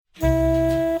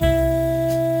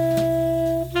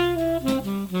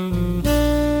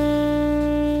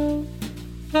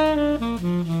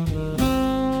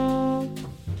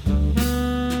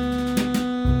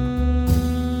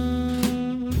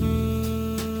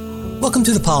Welcome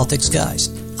to the Politics Guys.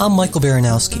 I'm Michael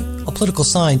Baranowski, a political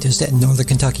scientist at Northern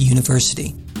Kentucky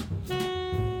University.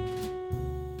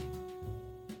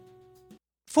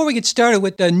 Before we get started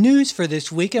with the news for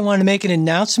this week, I want to make an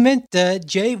announcement.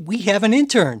 Jay, we have an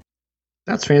intern.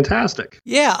 That's fantastic.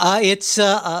 Yeah, it's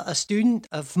a student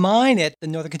of mine at the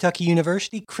Northern Kentucky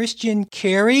University, Christian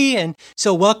Carey. And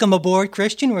so welcome aboard,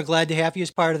 Christian. We're glad to have you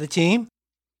as part of the team.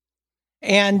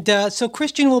 And so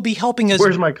Christian will be helping us.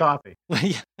 Where's my coffee?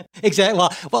 Yeah, exactly.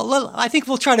 Well, I think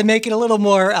we'll try to make it a little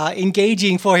more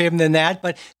engaging for him than that.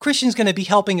 But Christian's going to be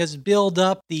helping us build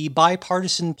up the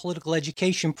Bipartisan Political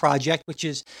Education Project, which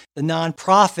is the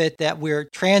nonprofit that we're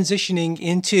transitioning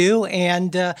into.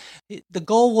 And the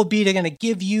goal will be to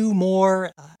give you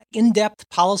more in-depth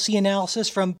policy analysis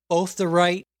from both the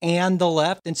right and the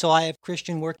left. And so I have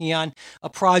Christian working on a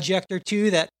project or two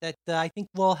that I think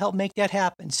will help make that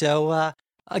happen. So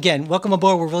again, welcome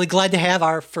aboard. We're really glad to have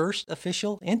our first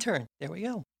official intern. There we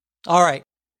go. All right.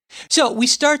 So we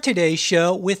start today's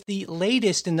show with the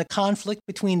latest in the conflict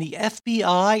between the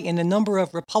FBI and a number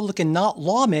of Republican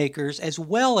lawmakers, as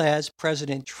well as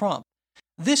President Trump.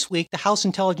 This week, the House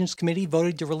Intelligence Committee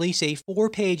voted to release a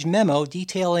 4-page memo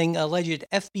detailing alleged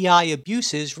FBI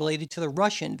abuses related to the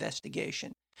Russia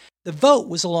investigation. The vote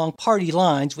was along party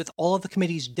lines, with all of the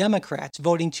committee's Democrats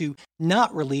voting to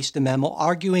not release the memo,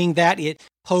 arguing that it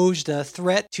posed a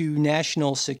threat to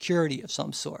national security of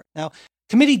some sort. Now,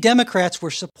 committee Democrats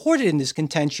were supported in this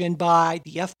contention by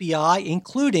the FBI,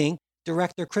 including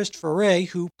Director Christopher Wray,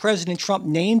 who President Trump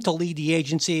named to lead the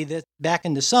agency back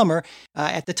in the summer.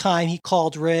 At the time, he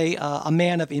called Wray a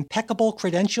man of impeccable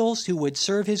credentials who would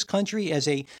serve his country as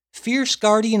a fierce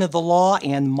guardian of the law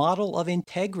and model of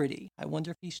integrity. I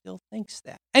wonder if he still thinks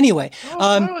that. Anyway.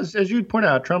 As you point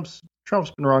out, Trump's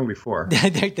been wrong before.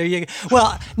 There you go.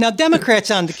 Well, now Democrats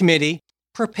on the committee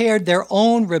prepared their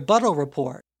own rebuttal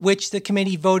report, which the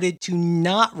committee voted to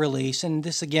not release, and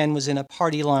this again was in a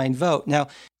party line vote. Now,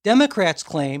 Democrats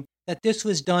claim that this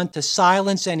was done to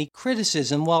silence any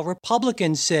criticism, while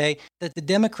Republicans say that the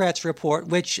Democrats' report,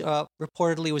 which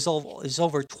reportedly is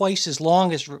over twice as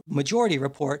long as majority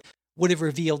report, would have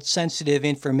revealed sensitive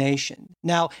information.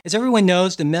 Now, as everyone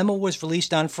knows, the memo was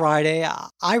released on Friday.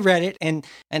 I read it, and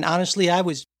honestly, I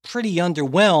was pretty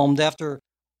underwhelmed after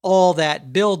all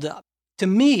that buildup. To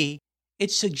me,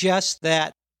 it suggests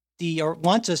that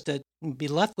wants us to be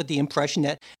left with the impression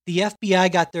that the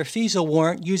FBI got their FISA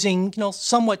warrant using,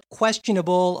 somewhat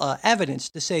questionable evidence,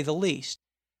 to say the least.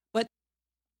 But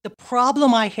the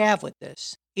problem I have with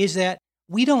this is that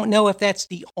we don't know if that's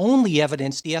the only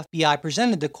evidence the FBI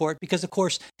presented to court, because, of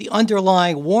course, the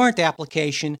underlying warrant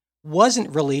application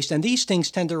wasn't released, and these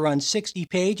things tend to run 60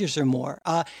 pages or more.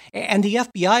 And the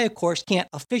FBI, of course, can't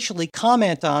officially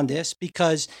comment on this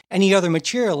because any other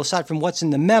material aside from what's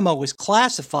in the memo was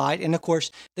classified. And of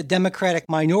course, the Democratic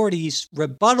minority's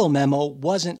rebuttal memo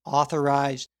wasn't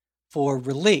authorized for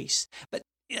release. But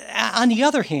on the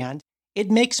other hand,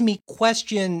 it makes me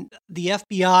question the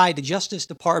FBI, the Justice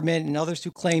Department, and others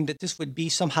who claim that this would be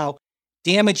somehow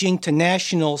damaging to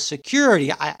national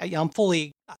security. I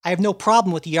have no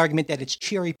problem with the argument that it's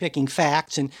cherry-picking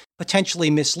facts and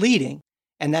potentially misleading,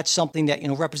 and that's something that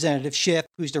Representative Schiff,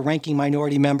 who's the ranking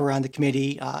minority member on the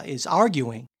committee, is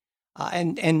arguing.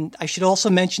 And I should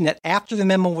also mention that after the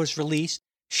memo was released,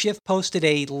 Schiff posted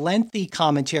a lengthy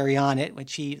commentary on it,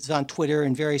 which he is on Twitter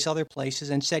and various other places,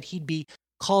 and said he'd be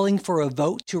calling for a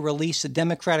vote to release the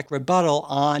Democratic rebuttal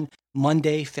on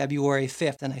Monday, February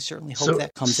 5th, and I certainly hope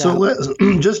that comes out.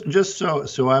 Just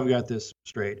so I've got this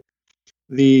straight.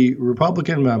 The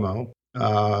Republican memo,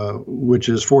 which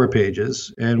is 4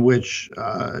 pages and which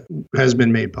has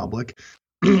been made public,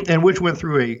 and which went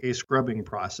through a scrubbing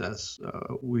process,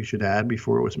 we should add,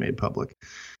 before it was made public.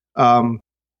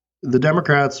 The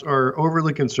Democrats are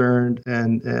overly concerned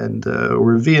and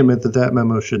were vehement that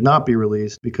memo should not be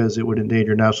released because it would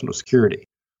endanger national security.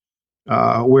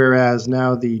 Whereas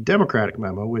now the Democratic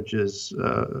memo, which is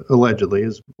allegedly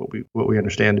is what we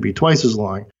understand to be twice as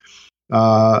long,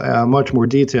 much more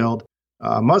detailed,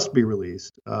 must be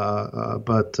released,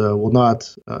 but will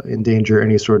not endanger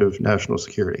any sort of national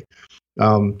security.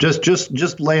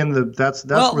 Just laying that's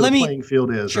where the playing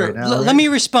field is right now. Let me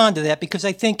respond to that, because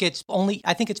I think it's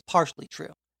partially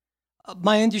true.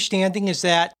 My understanding is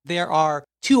that there are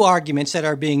 2 arguments that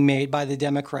are being made by the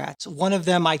Democrats. One of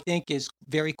them I think is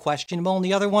very questionable, and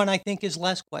the other one I think is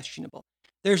less questionable.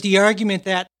 There's the argument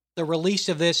that the release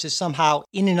of this is somehow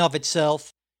in and of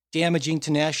itself damaging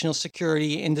to national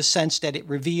security in the sense that it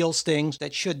reveals things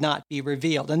that should not be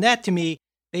revealed. And that, to me,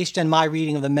 based on my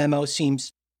reading of the memo,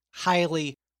 seems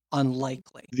highly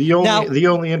unlikely. The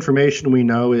only information we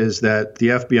know is that the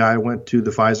FBI went to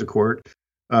the FISA court.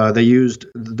 They used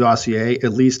the dossier,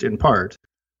 at least in part,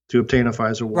 to obtain a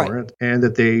FISA warrant, and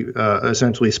that they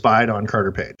essentially spied on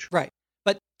Carter Page. Right.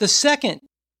 But the second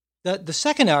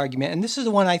argument, and this is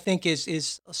the one I think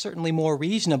is certainly more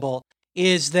reasonable,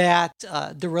 is that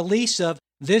the release of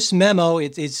this memo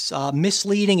is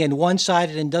misleading and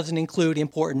one-sided and doesn't include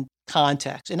important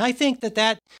context. And I think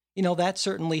that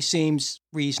certainly seems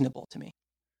reasonable to me.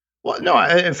 Well,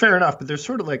 no, fair enough. But there's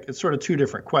it's sort of two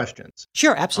different questions.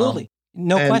 Sure, absolutely,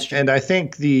 no question. And I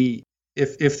think here's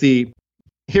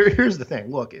the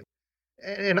thing. Look,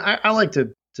 and I like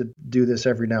to do this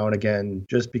every now and again,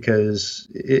 just because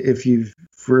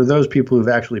for those people who've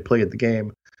actually played the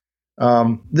game,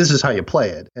 this is how you play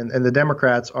it. And the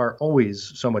Democrats are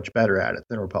always so much better at it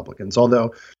than Republicans.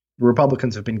 Although the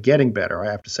Republicans have been getting better,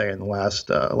 I have to say, in the last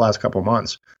couple of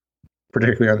months,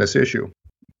 particularly on this issue.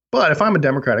 But if I'm a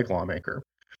Democratic lawmaker,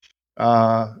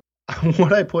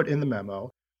 what I put in the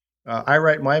memo, I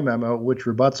write my memo, which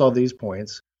rebuts all these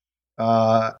points.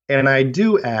 And I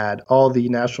do add all the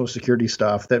national security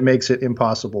stuff that makes it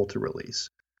impossible to release.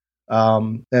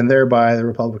 And thereby the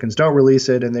Republicans don't release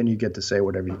it. And then you get to say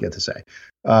whatever you get to say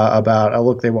about,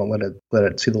 look, they won't let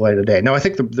it see the light of day. Now, I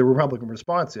think the Republican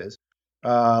response is,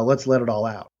 let's let it all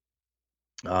out.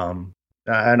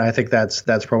 And I think that's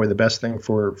probably the best thing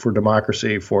for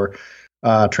democracy, for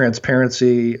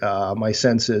transparency. My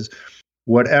sense is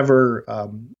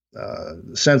whatever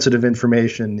sensitive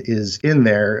information is in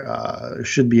there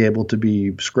should be able to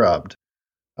be scrubbed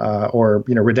or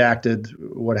redacted,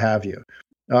 what have you.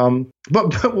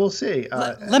 But we'll see.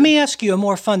 Let me ask you a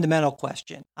more fundamental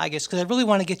question, I guess, because I really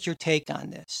want to get your take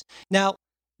on this. Now,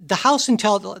 to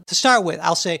start with,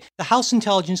 I'll say the House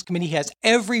Intelligence Committee has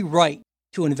every right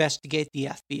to investigate the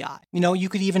FBI. You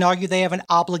could even argue they have an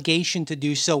obligation to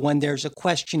do so when there's a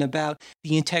question about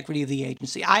the integrity of the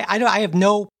agency. I have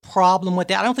no problem with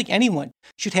that. I don't think anyone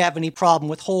should have any problem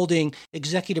with holding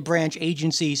executive branch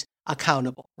agencies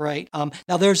accountable, right?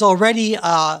 Now, there's already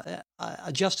a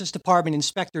Justice Department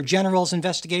Inspector General's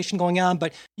investigation going on,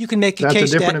 but you can make a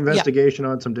case that's a different investigation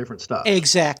on some different stuff.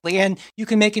 Exactly. And you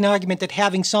can make an argument that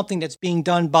having something that's being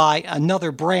done by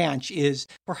another branch is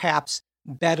perhaps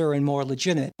better and more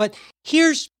legitimate. But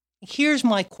here's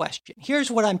my question. Here's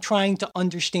what I'm trying to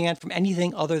understand from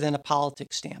anything other than a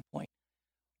politics standpoint.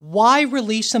 Why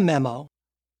release a memo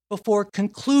before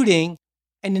concluding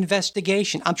an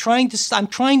investigation? I'm trying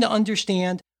to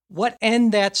understand what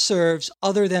end that serves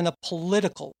other than a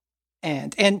political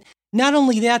end. And not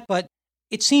only that, but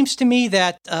it seems to me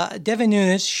that Devin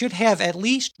Nunes should have at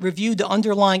least reviewed the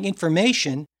underlying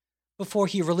information before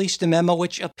he released the memo,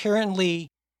 which apparently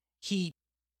he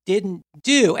didn't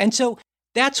do. And so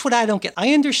that's what I don't get.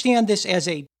 I understand this as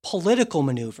a political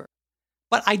maneuver,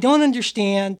 but I don't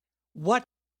understand what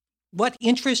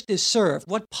interest is served,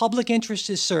 what public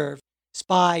interest is served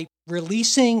by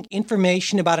releasing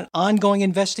information about an ongoing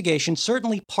investigation,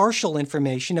 certainly partial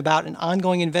information about an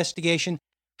ongoing investigation,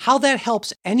 how that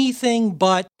does anything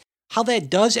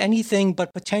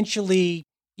but potentially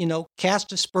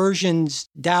cast aspersions,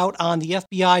 doubt on the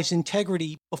FBI's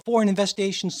integrity before an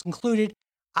investigation is concluded.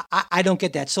 I don't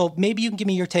get that. So maybe you can give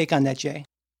me your take on that, Jay.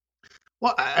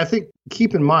 Well, I think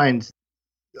keep in mind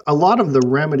a lot of the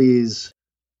remedies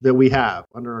that we have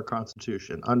under our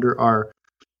Constitution, under our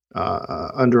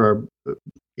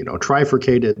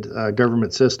trifurcated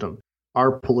government system,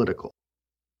 are political.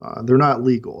 They're not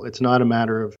legal. It's not a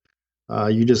matter of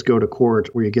you just go to court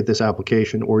where you get this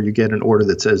application or you get an order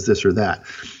that says this or that.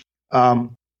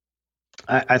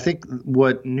 I think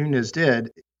what Nunes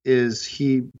did is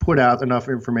he put out enough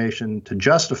information to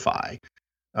justify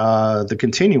the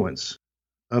continuance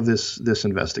of this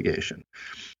investigation.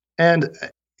 And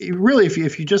really, if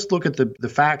you just look at the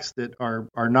facts that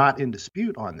are not in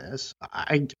dispute on this,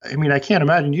 I mean, I can't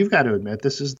imagine. You've got to admit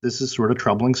this is sort of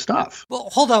troubling stuff. Well,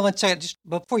 hold on one second, just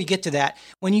before you get to that.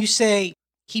 When you say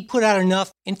he put out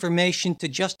enough information to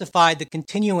justify the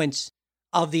continuance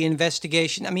of the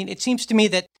investigation, I mean, it seems to me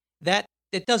that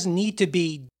it doesn't need to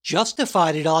be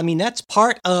justified at all. I mean, that's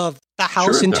part of the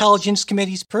House Intelligence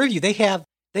Committee's purview. They have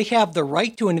the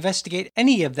right to investigate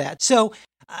any of that. So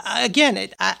again,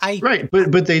 right,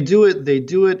 but they do it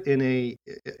in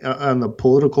on the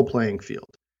political playing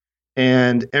field.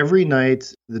 And every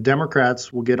night the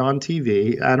Democrats will get on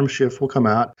TV. Adam Schiff will come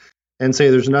out and say,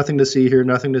 "There's nothing to see here,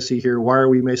 nothing to see here. Why are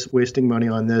we wasting money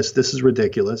on this? This is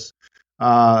ridiculous."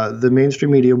 The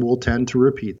mainstream media will tend to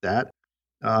repeat that.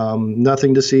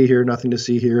 Nothing to see here, nothing to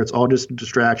see here. It's all just a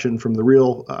distraction from the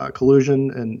real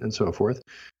collusion and so forth.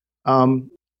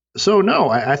 So no,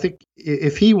 I think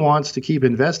if he wants to keep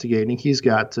investigating, he's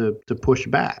got to push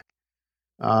back.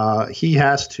 He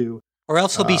has to, or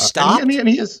else he'll be and stopped.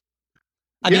 he is.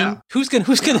 I mean, who's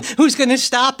gonna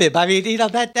stop him? I mean,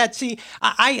 that. See,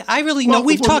 I really know.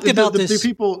 We've talked about this. The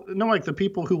people, no, like the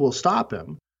people who will stop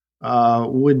him,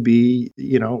 would be,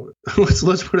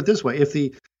 let's put it this way: if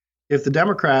the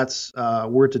Democrats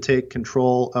were to take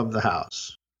control of the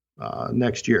House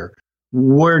next year,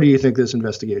 where do you think this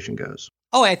investigation goes?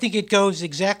 Oh, I think it goes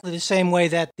exactly the same way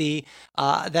that the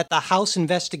House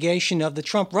investigation of the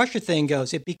Trump-Russia thing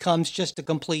goes. It becomes just a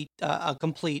complete.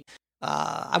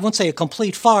 I won't say a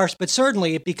complete farce, but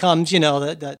certainly it becomes,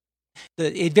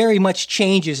 it very much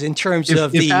changes in terms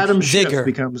of the Adam vigor. Schiff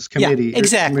becomes committee,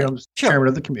 exactly. becomes chairman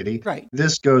of the committee, right.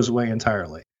 This goes away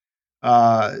entirely.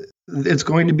 It's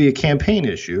going to be a campaign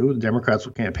issue. The Democrats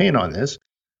will campaign on this.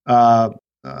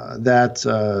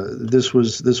 This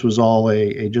was all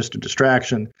a just a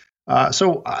distraction.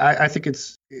 So I think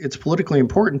it's politically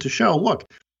important to show,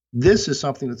 look, this is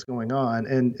something that's going on,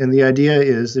 and the idea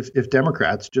is if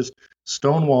Democrats just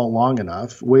stonewall long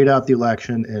enough, wait out the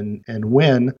election, and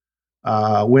win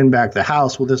back the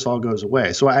House, well, this all goes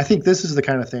away. So I think this is the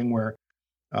kind of thing where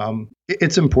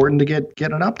it's important to get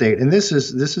an update. And this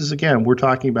is again, we're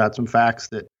talking about some facts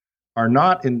that are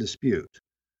not in dispute,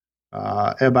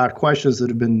 about questions that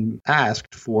have been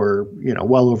asked for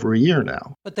well over a year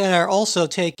now, but that are also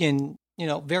taken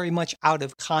very much out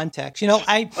of context. I'm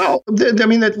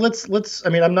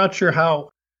not sure how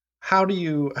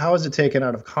is it taken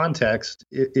out of context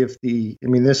if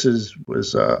this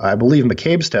was I believe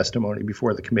McCabe's testimony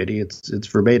before the committee. It's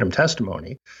verbatim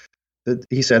testimony that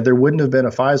he said there wouldn't have been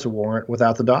a FISA warrant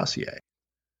without the dossier.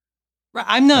 Right.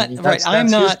 I'm not right. I'm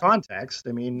not his context.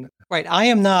 Right. I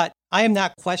am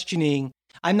not questioning.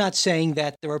 I'm not saying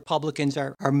that the Republicans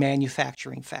are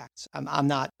manufacturing facts. I'm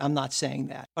not saying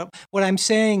that. But what I'm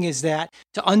saying is that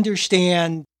to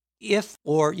understand if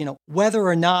or whether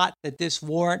or not that this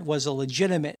warrant was a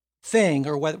legitimate thing,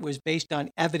 or whether it was based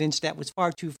on evidence that was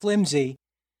far too flimsy,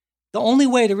 the only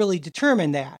way to really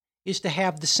determine that is to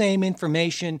have the same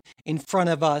information in front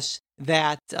of us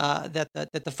that the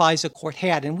FISA court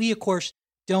had, and we of course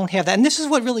don't have that. And this is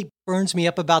what really burns me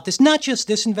up about this: not just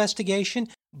this investigation,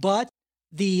 but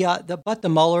the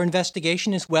Mueller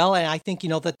investigation as well. And I think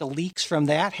that the leaks from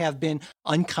that have been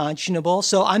unconscionable.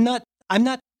 So I'm not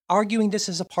arguing this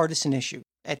as a partisan issue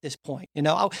at this point.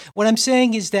 What I'm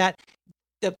saying is that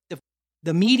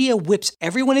the media whips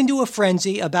everyone into a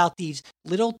frenzy about these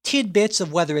little tidbits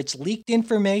of whether it's leaked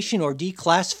information or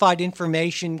declassified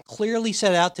information, clearly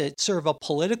set out to serve a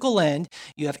political end.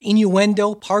 You have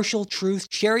innuendo, partial truth,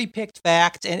 cherry-picked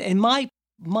facts, and my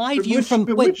view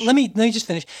let me just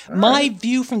finish. My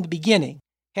view from the beginning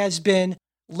has been,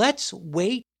 let's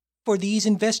wait for these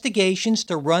investigations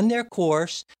to run their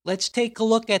course. Let's take a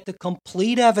look at the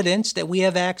complete evidence that we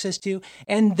have access to,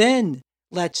 and then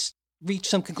let's reach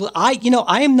some conclusion. I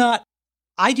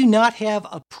do not have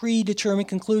a predetermined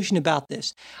conclusion about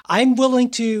this. I'm willing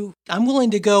to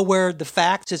go where the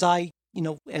facts as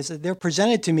they're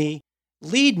presented to me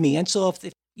lead me. And so if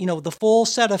the full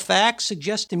set of facts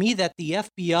suggest to me that the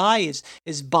FBI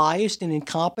is biased and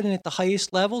incompetent at the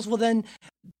highest levels, well then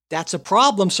that's a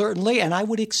problem, certainly, and I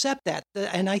would accept that.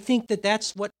 And I think that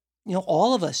that's what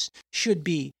all of us should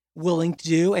be willing to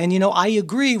do. And I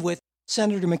agree with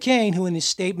Senator McCain, who in his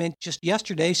statement just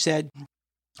yesterday said,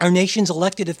 our nation's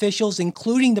elected officials,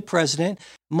 including the president,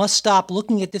 must stop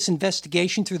looking at this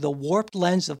investigation through the warped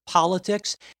lens of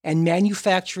politics and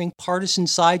manufacturing partisan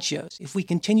sideshows. If we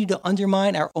continue to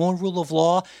undermine our own rule of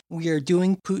law, we are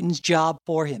doing Putin's job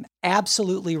for him.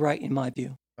 Absolutely right, in my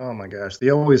view. Oh my gosh,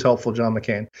 the always helpful John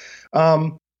McCain.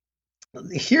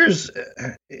 Here's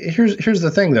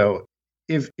the thing, though.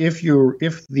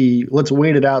 Let's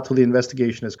wait it out till the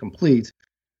investigation is complete.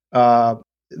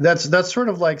 That's sort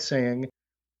of like saying,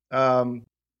 to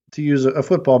use a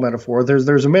football metaphor,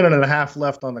 there's a minute and a half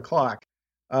left on the clock,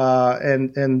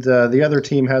 and the other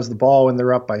team has the ball and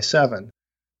they're up by 7.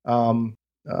 Would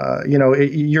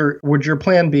your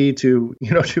plan be to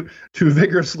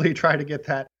vigorously try to get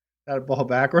that ball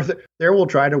back, or they will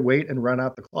try to wait and run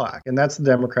out the clock? And that's the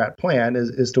Democrat plan,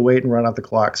 is to wait and run out the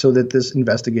clock so that this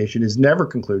investigation is never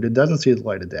concluded, doesn't see the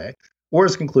light of day, or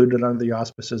is concluded under the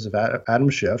auspices of Adam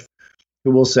Schiff,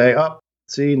 who will say, oh,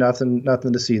 see, nothing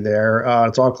to see there.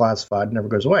 It's all classified, never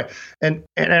goes away. And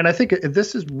I think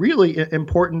this is really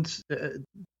important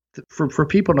for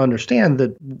people to understand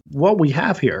that what we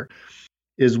have here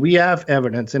is we have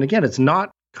evidence, and again, it's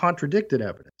not contradicted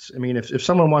evidence. I mean, if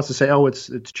someone wants to say, oh,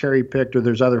 it's cherry picked or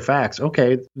there's other facts,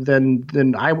 okay,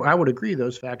 then I would agree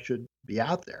those facts should be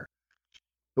out there.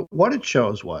 what it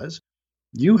shows was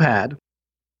you had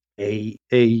a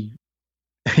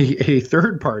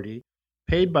third party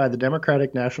paid by the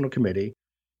Democratic National Committee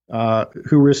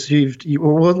who received.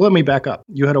 Well, let me back up.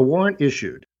 You had a warrant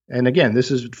issued, and again,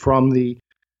 this is from the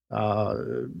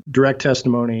direct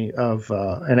testimony of.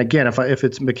 And again, if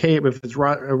it's McCabe, if it's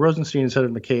Rosenstein instead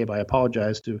of McCabe, I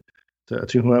apologize to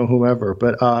whomever.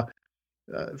 But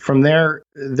from their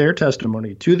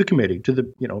testimony to the committee, to the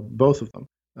both of them,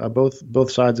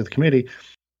 both sides of the committee,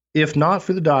 if not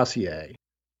for the dossier,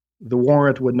 the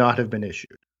warrant would not have been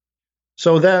issued.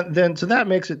 So that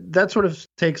makes it, that sort of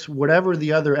takes whatever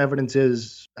the other evidence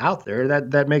is out there,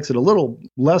 that makes it a little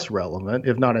less relevant,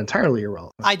 if not entirely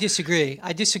irrelevant. I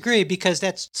disagree because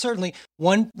that's certainly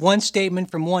one statement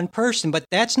from one person, but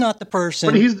that's not the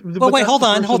person. Wait, hold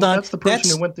on. That's the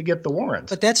person who went to get the warrant.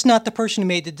 But that's not the person who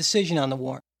made the decision on the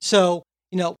warrant. So,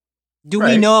 do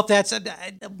we know if that's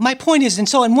my point is, and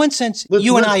so in one sense,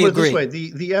 you and I agree. This way,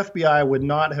 the FBI would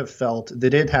not have felt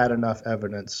that it had enough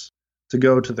evidence to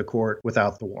go to the court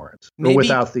without the warrant, or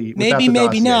without the maybe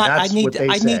dossier. not. That's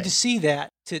I need to see that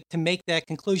to make that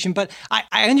conclusion. But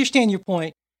I understand your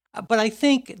point. But I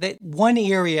think that one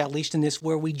area, at least in this,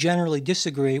 where we generally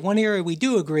disagree, one area we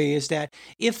do agree is that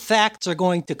if facts are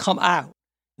going to come out,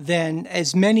 then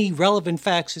as many relevant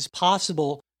facts as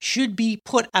possible should be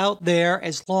put out there,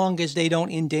 as long as they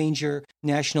don't endanger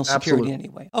national security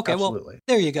anyway. Okay, Absolutely. Well,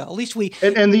 there you go. At least we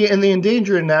and the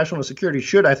endangering national security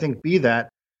should, I think, be that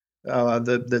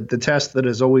the test that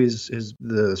is always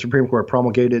the Supreme Court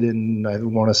promulgated in, I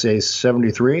want to say,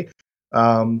 1973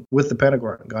 with the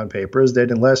Pentagon Papers,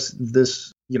 that unless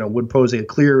this would pose a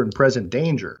clear and present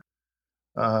danger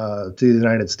to the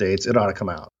United States, it ought to come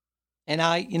out. And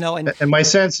and my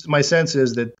sense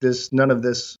is that none of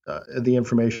this the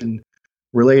information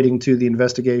relating to the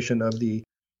investigation of the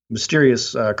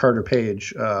mysterious Carter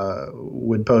Page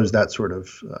would pose that sort of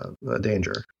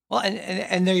danger. Well,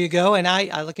 and there you go. And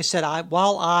I like I said,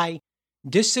 while I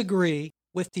disagree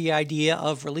with the idea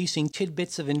of releasing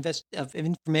tidbits of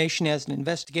information as an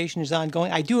investigation is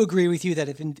ongoing, I do agree with you that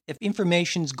if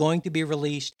information is going to be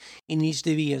released, it needs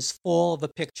to be as full of a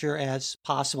picture as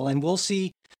possible. And we'll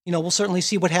see. We'll certainly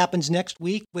see what happens next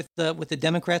week with the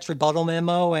Democrats' rebuttal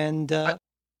memo. And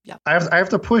yeah, I have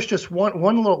to push just one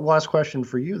little last question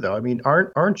for you, though. I mean,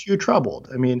 aren't you troubled?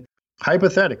 I mean,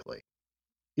 hypothetically,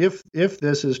 if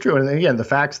this is true, and again, the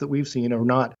facts that we've seen are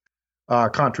not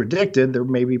contradicted, there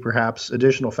may be perhaps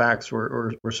additional facts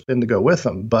or spin to go with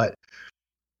them, but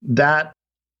that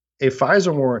a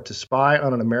FISA warrant to spy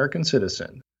on an American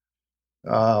citizen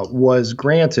was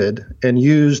granted and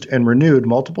used and renewed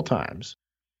multiple times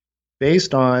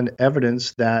based on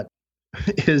evidence that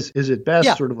is at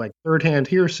best sort of like third-hand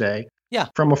hearsay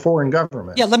from a foreign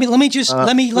government. Yeah, let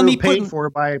me paid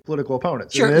for by political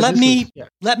opponents. Sure, let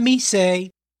me say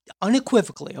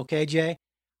unequivocally, okay, Jay,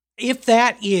 if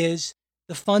that is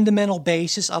the fundamental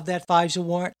basis of that FISA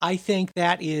warrant, I think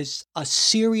that is a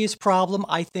serious problem.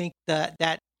 I think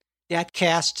that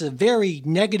casts a very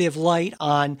negative light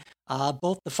on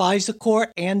both the FISA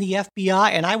court and the FBI,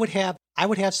 and I would have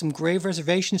some grave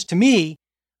reservations. To me,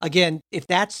 again, if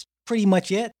that's pretty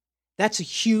much it, that's a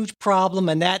huge problem,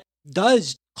 and that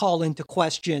does call into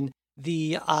question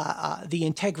the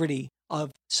integrity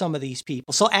of some of these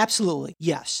people. So absolutely,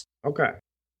 yes. Okay.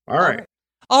 All right.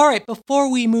 All right.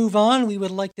 Before we move on, we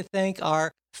would like to thank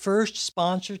our first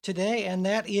sponsor today, and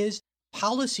that is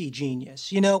Policy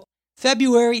Genius.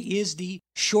 February is the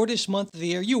shortest month of the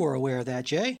year. You were aware of that,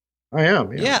 Jay? I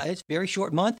am. Yeah, it's a very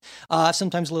short month,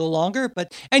 sometimes a little longer.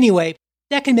 But anyway,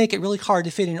 that can make it really hard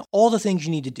to fit in all the things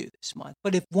you need to do this month.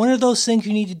 But if one of those things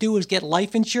you need to do is get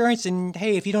life insurance, and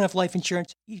hey, if you don't have life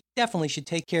insurance, you definitely should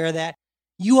take care of that.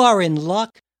 You are in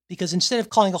luck, because instead of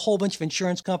calling a whole bunch of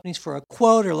insurance companies for a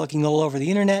quote or looking all over the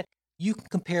internet, you can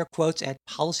compare quotes at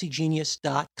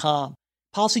PolicyGenius.com.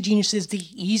 Policy Genius is the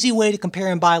easy way to compare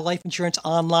and buy life insurance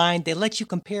online. They let you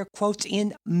compare quotes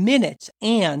in minutes,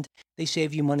 and they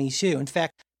save you money too. In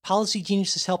fact, Policy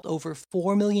Genius has helped over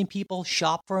 4 million people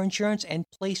shop for insurance and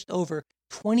placed over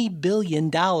 $20 billion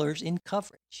in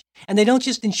coverage. And they don't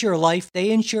just insure life,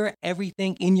 they insure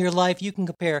everything in your life. You can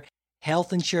compare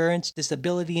health insurance,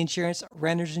 disability insurance,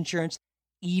 renter's insurance,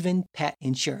 even pet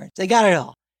insurance. They got it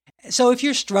all. So if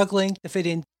you're struggling to fit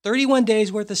in 31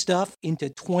 days worth of stuff into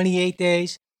 28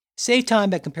 days, save time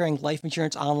by comparing life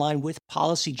insurance online with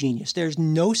Policy Genius. There's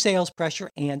no sales pressure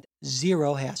and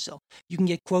zero hassle. You can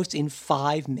get quotes in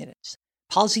 5 minutes.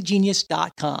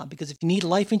 PolicyGenius.com, because if you need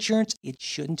life insurance, it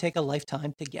shouldn't take a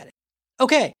lifetime to get it.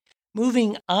 Okay,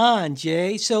 moving on,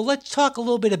 Jay. So let's talk a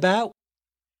little bit about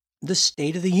the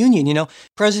State of the Union.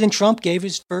 President Trump gave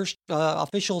his first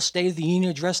official State of the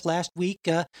Union address last week,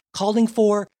 calling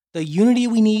for the unity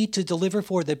we need to deliver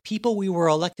for the people we were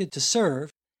elected to serve,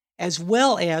 as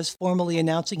well as formally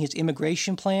announcing his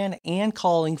immigration plan and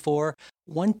calling for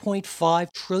 $1.5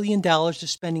 trillion of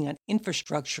spending on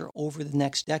infrastructure over the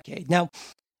next decade. Now,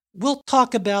 we'll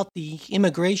talk about the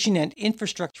immigration and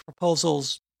infrastructure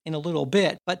proposals in a little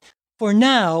bit, but for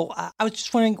now, I was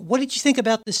just wondering, what did you think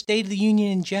about the State of the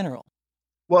Union in general?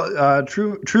 Well,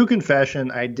 true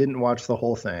confession, I didn't watch the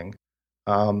whole thing.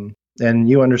 And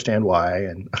you understand why.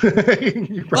 And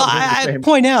I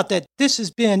point out that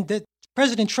that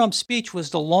President Trump's speech was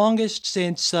the longest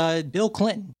since Bill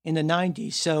Clinton in the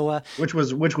 90s. So, which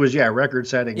was record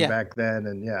setting back then.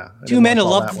 And two men who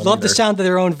love the sound of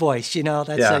their own voice. That's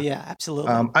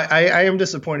absolutely. I am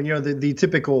disappointed. The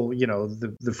typical,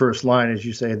 the first line, as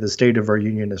you say, the state of our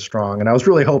union is strong. And I was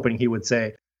really hoping he would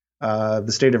say,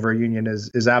 the state of our union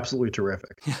is absolutely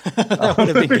terrific. That would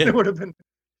have been good. It would have been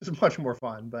much more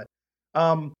fun. But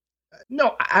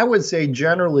no, I would say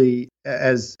generally,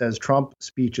 as Trump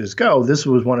speeches go, this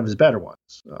was one of his better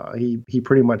ones. He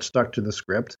pretty much stuck to the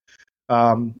script.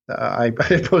 I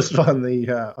posted on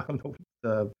the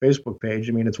Facebook page.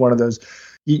 I mean, it's one of those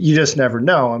you just never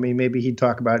know. I mean, maybe he'd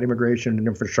talk about immigration and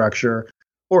infrastructure,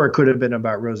 or it could have been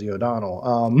about Rosie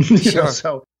O'Donnell.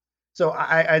 Sure. So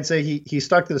I'd say he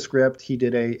stuck to the script. He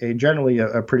did a generally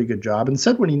a pretty good job and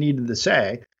said what he needed to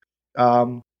say.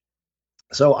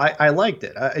 So I liked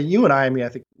it. You and I mean, I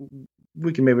think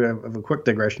we can maybe have a quick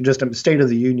digression, just State of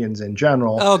the Unions in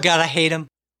general. Oh, God, I hate them.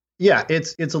 Yeah,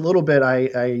 it's a little bit.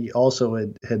 I also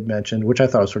had mentioned, which I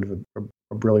thought was sort of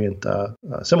a brilliant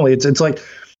simile. It's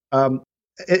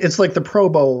like the Pro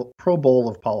Bowl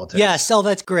of politics. Yes,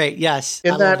 that's great. Yes,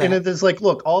 and it's like,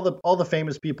 look, all the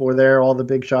famous people are there, all the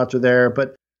big shots are there,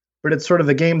 but it's sort of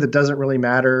a game that doesn't really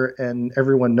matter, and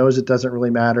everyone knows it doesn't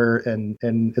really matter, and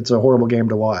it's a horrible game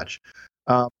to watch.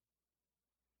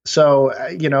 So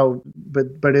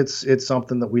but it's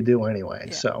something that we do anyway.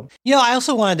 Yeah. So I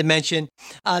also wanted to mention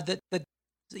that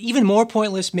even more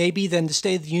pointless maybe than the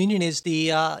State of the Union is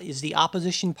the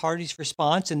opposition party's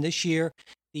response. And this year,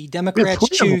 the Democrats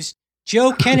choose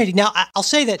Joe Kennedy. Now, I'll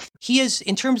say that he is,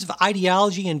 in terms of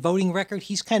ideology and voting record,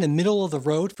 he's kind of middle of the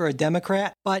road for a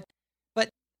Democrat, but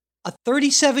a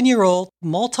 37-year-old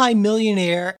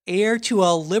multimillionaire, heir to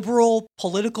a liberal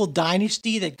political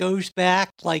dynasty that goes back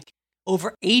like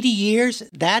over 80 years,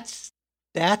 that's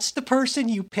the person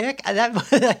you pick?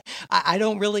 I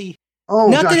don't really. Oh,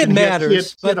 not gosh, that it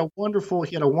matters. He had a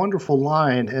wonderful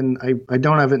line, and I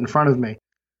don't have it in front of me.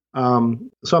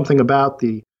 Something about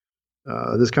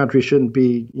this country shouldn't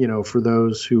be, for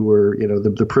those who were,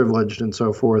 the privileged and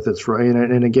so forth. It's for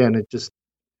and again, it just.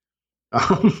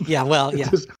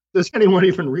 Does anyone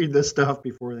even read this stuff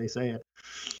before they say it?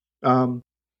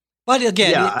 But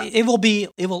again, it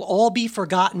will all be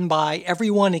forgotten by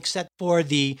everyone except for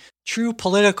the true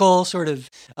political sort of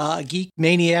geek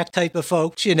maniac type of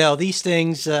folks. These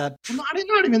things. Not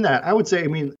even that. I would say. I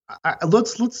mean,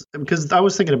 let's because I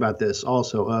was thinking about this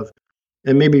also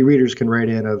and maybe readers can write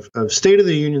in of State of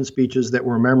the Union speeches that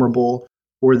were memorable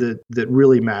or that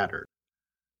really mattered.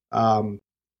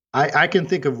 I can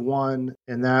think of one,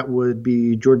 and that would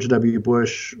be George W.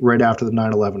 Bush right after the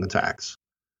 9/11 attacks.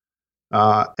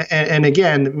 And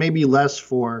again, maybe less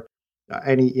for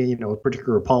any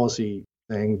particular policy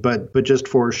thing, but just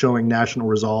for showing national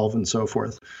resolve and so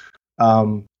forth.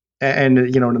 And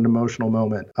an emotional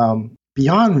moment.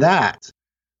 Beyond that,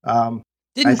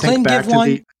 didn't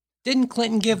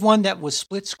Clinton give one that was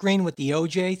split screen with the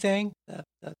OJ thing, the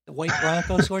white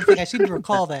Bronco sort of thing? I seem to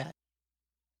recall that.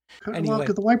 Anyway,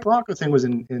 because the white Bronco thing was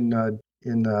in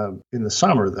the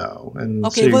summer though, and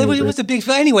okay, well, it was a big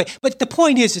anyway. But the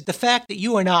point is that the fact that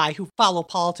you and I, who follow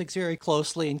politics very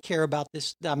closely and care about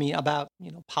this, about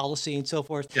policy and so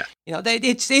forth,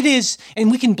 it is, and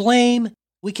we can blame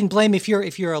if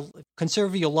you're a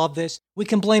conservative, you'll love this. We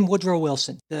can blame Woodrow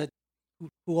Wilson,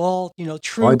 who all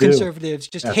true conservatives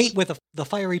just hate with the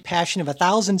fiery passion of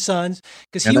 1,000 suns,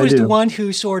 because he was the one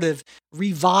who sort of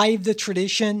revived the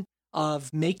tradition of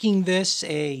making this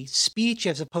a speech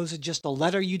as opposed to just a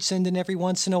letter you'd send in every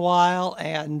once in a while.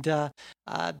 And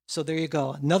so there you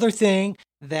go. Another thing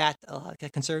that a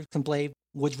conservative can blame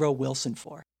Woodrow Wilson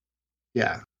for.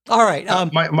 Yeah. All right.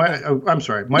 I'm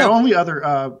sorry. My only other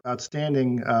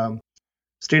outstanding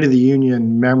State of the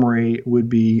Union memory would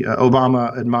be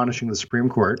Obama admonishing the Supreme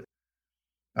Court,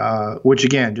 which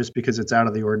again, just because it's out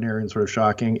of the ordinary and sort of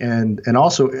shocking. And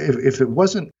also, if it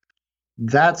wasn't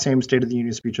that same State of the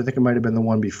Union speech, I think it might have been the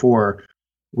one before,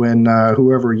 when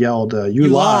whoever yelled, "You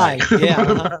lie!"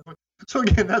 Yeah. So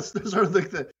again, that's sort of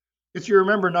the It's you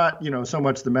remember not, so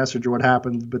much the message or what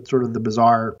happened, but sort of the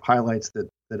bizarre highlights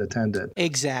that attend it.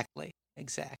 Exactly.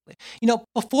 Exactly.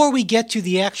 Before we get to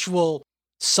the actual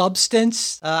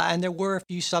substance, and there were a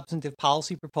few substantive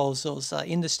policy proposals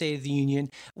in the State of the Union,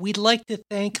 we'd like to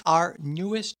thank our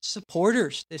newest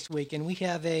supporters this week, and we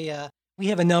have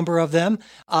a number of them.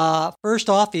 First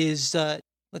off is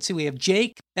let's see, we have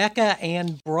Jake, Becca,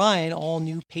 and Brian, all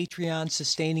new Patreon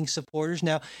sustaining supporters.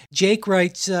 Now, Jake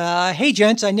writes, "Hey,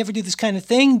 gents, I never do this kind of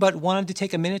thing, but wanted to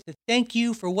take a minute to thank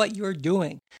you for what you're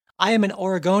doing. I am an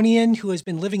Oregonian who has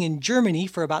been living in Germany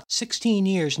for about 16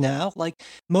 years now. Like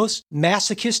most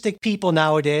masochistic people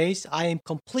nowadays, I am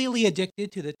completely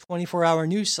addicted to the 24-hour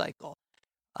news cycle.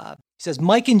 He says,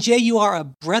 Mike and Jay, you are a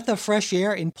breath of fresh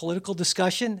air in political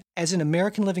discussion. As an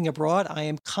American living abroad, I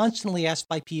am constantly asked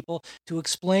by people to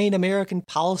explain American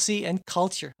policy and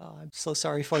culture. Oh, I'm so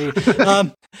sorry for you.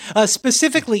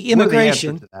 Specifically,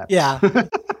 immigration. Yeah.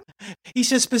 He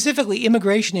says, specifically,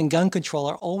 immigration and gun control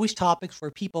are always topics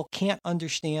where people can't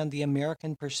understand the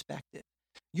American perspective.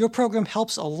 Your program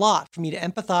helps a lot for me to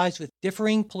empathize with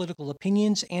differing political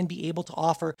opinions and be able to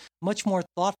offer much more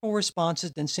thoughtful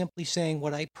responses than simply saying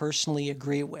what I personally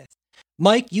agree with.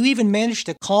 Mike, you even managed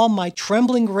to calm my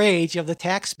trembling rage of the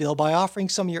tax bill by offering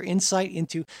some of your insight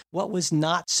into what was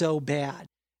not so bad.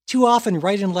 Too often,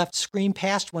 right and left scream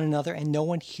past one another and no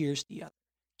one hears the other.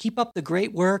 Keep up the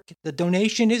great work. The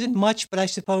donation isn't much, but I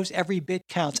suppose every bit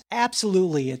counts.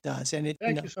 Absolutely, it does. And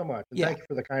thank you so much. And thank you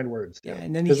for the kind words. Yeah,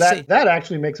 and then that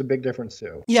actually makes a big difference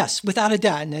too. Yes, without a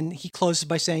doubt. And then he closes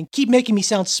by saying, "Keep making me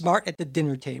sound smart at the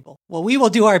dinner table." Well, we will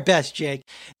do our best, Jake.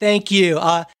 Thank you.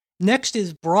 Next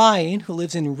is Brian, who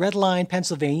lives in Red Line,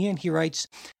 Pennsylvania, and he writes,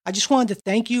 "I just wanted to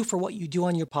thank you for what you do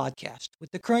on your podcast. With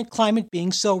the current climate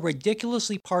being so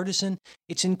ridiculously partisan,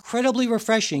 it's incredibly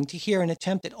refreshing to hear an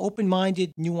attempt at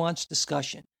open-minded, nuanced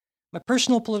discussion. My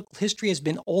personal political history has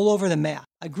been all over the map.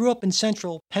 I grew up in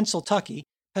central Pennsylvania,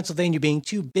 Pennsylvania being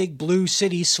two big blue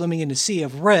cities swimming in a sea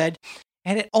of red,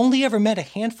 and had only ever met a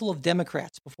handful of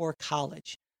Democrats before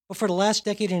college. But for the last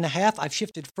decade and a half, I've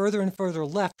shifted further and further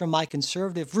left from my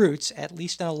conservative roots, at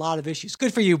least on a lot of issues."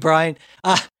 Good for you, Brian.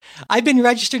 "I've been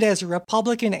registered as a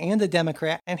Republican and a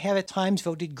Democrat and have at times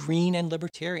voted Green and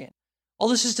Libertarian. All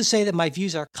this is to say that my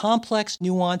views are complex,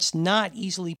 nuanced, not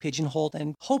easily pigeonholed,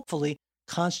 and hopefully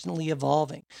constantly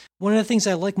evolving. One of the things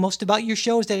I like most about your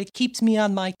show is that it keeps me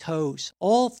on my toes.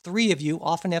 All three of you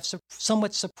often have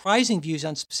somewhat surprising views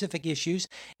on specific issues,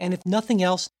 and if nothing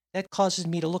else, that causes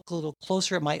me to look a little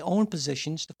closer at my own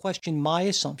positions, to question my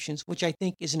assumptions, which I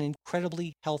think is an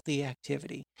incredibly healthy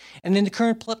activity. And in the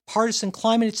current partisan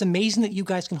climate, it's amazing that you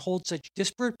guys can hold such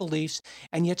disparate beliefs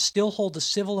and yet still hold a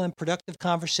civil and productive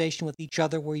conversation with each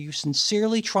other where you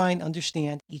sincerely try and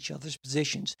understand each other's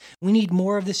positions. We need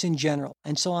more of this in general,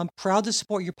 and so I'm proud to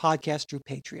support your podcast through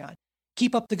Patreon.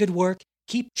 Keep up the good work.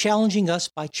 Keep challenging us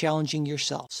by challenging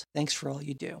yourselves. Thanks for all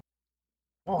you do."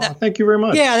 Oh, thank you very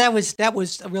much. Yeah, that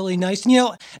was really nice.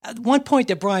 One point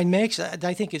that Brian makes that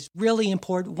I think is really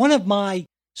important. One of my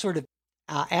sort of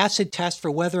acid tests for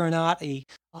whether or not a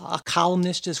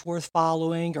columnist is worth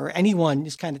following, or anyone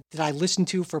is kind of that I listen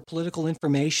to for political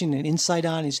information and insight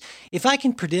on, is if I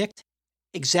can predict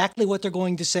exactly what they're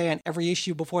going to say on every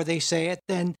issue before they say it,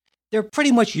 then they're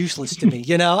pretty much useless to me,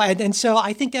 And so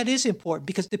I think that is important,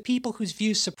 because the people whose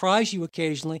views surprise you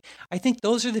occasionally, I think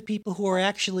those are the people who are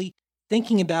actually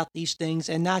thinking about these things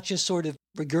and not just sort of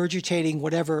regurgitating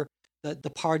whatever the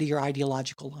party or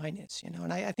ideological line is,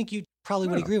 And I think you probably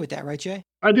would agree with that, right, Jay?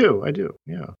 I do,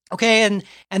 yeah. Okay,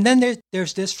 and then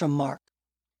there's this from Mark.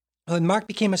 And Mark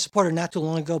became a supporter not too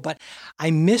long ago, but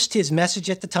I missed his message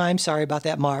at the time. Sorry about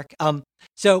that, Mark.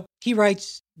 So he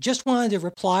writes, "Just wanted to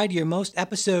reply to your most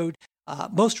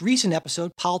recent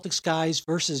episode, Politics Guys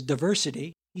versus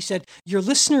Diversity." He said, "Your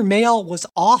listener mail was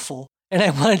awful, and I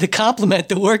wanted to compliment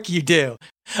the work you do.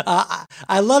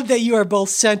 I love that you are both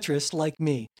centrist like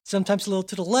me, sometimes a little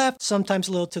to the left, sometimes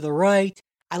a little to the right.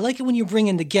 I like it when you bring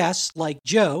in the guests like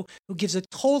Joe, who gives a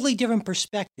totally different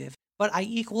perspective, but I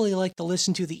equally like to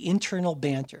listen to the internal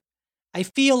banter. I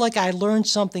feel like I learned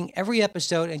something every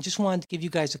episode and just wanted to give you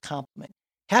guys a compliment.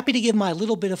 Happy to give my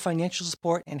little bit of financial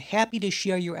support and happy to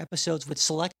share your episodes with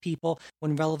select people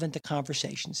when relevant to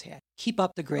conversations had. Keep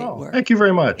up the great work." Thank you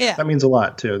very much. Yeah. That means a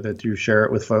lot, too, that you share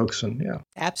it with folks. And yeah.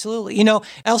 Absolutely. I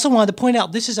also wanted to point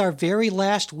out, this is our very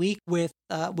last week with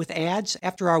ads.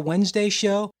 After our Wednesday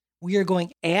show, we are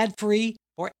going ad-free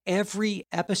for every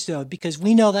episode, because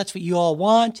we know that's what you all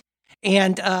want.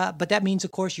 And but that means,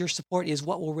 of course, your support is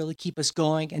what will really keep us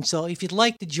going. And so if you'd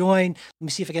like to join, let me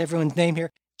see if I get everyone's name here.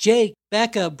 Jake,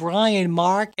 Becca, Brian,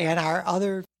 Mark, and our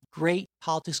other great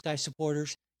Politics Guy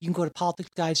supporters, you can go to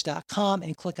politicsguides.com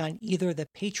and click on either the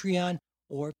Patreon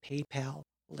or PayPal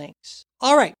links.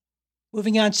 All right,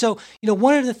 moving on. So,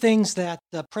 one of the things that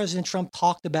President Trump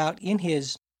talked about in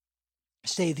his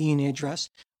State of the Union address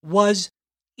was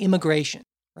immigration,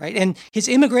 right? And his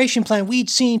immigration plan, we'd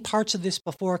seen parts of this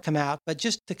before come out, but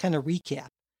just to kind of recap,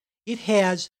 it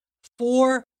has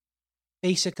 4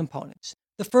 basic components.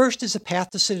 The first is a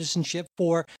path to citizenship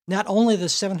for not only the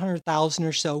 700,000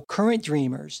 or so current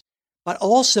Dreamers, but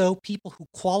also people who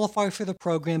qualify for the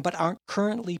program but aren't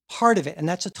currently part of it. And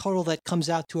that's a total that comes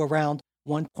out to around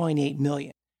 1.8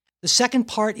 million. The second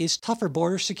part is tougher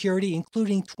border security,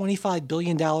 including $25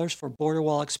 billion for border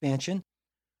wall expansion.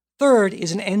 Third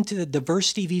is an end to the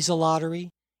diversity visa lottery.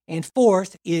 And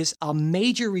fourth is a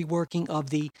major reworking of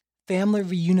the family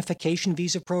reunification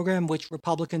visa program, which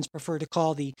Republicans prefer to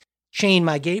call the chain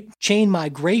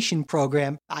migration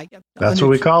program. That's what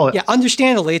we call it. Yeah,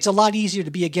 understandably, it's a lot easier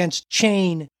to be against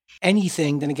chain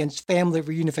anything than against family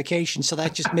reunification. So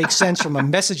that just makes sense from a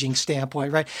messaging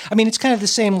standpoint, right? I mean, it's kind of the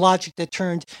same logic that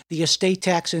turned the estate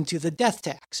tax into the death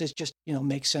tax. It just,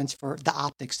 makes sense for the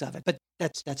optics of it. But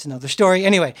that's another story.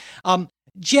 Anyway,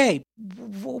 Jay,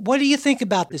 what do you think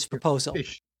about this proposal?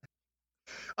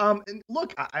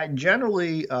 Look, I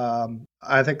generally,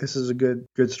 I think this is a good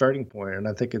starting point, and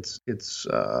I think it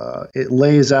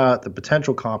lays out the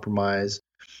potential compromise.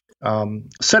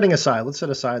 Let's set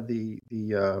aside the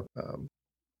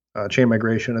chain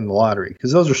migration and the lottery,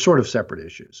 because those are sort of separate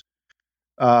issues.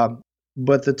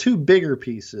 But the 2 bigger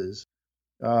pieces,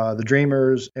 the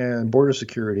Dreamers and border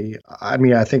security, I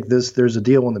mean, I think there's a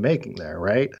deal in the making there,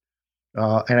 right?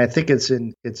 And I think it's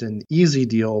an easy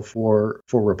deal for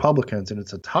Republicans, and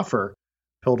it's a tougher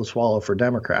pill to swallow for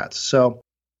Democrats. So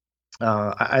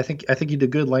I think you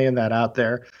did good laying that out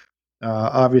there.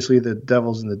 Obviously, the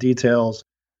devil's in the details,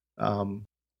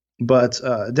 but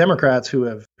Democrats who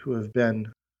have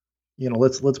been,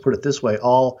 let's put it this way,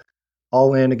 all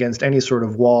in against any sort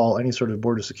of wall, any sort of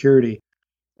border security.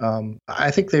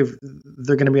 I think they're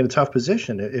going to be in a tough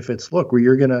position if it's, look, where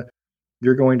you're going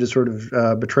to sort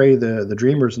of betray the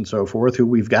Dreamers and so forth, who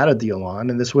we've got a deal on,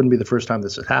 and this wouldn't be the first time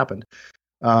this has happened,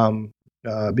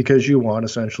 because you want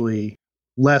essentially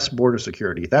less border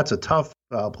security. That's a tough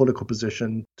political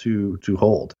position to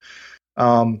hold.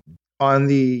 On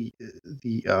the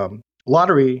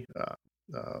lottery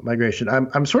migration,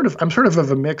 I'm sort of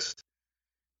a mixed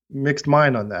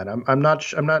mind on that. I'm not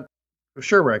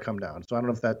sure where I come down, so I don't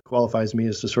know if that qualifies me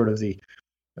as to sort of the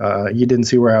you didn't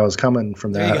see where I was coming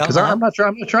from that, because I'm not sure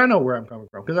I know where I'm coming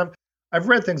from, because I've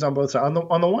read things on both sides.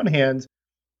 On the one hand,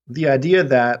 the idea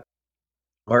that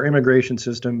our immigration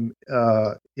system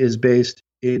is based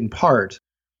in part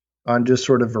on just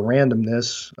sort of a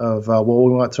randomness of we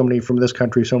want so many from this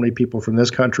country, so many people from this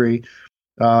country,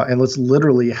 and let's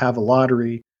literally have a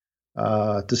lottery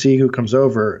to see who comes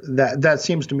over. That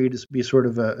seems to me to be sort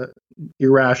of a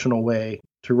irrational way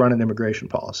to run an immigration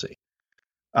policy.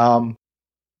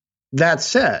 That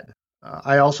said,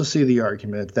 I also see the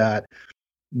argument that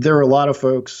there are a lot of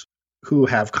folks who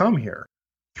have come here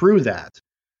through that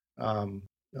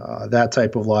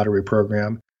type of lottery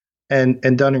program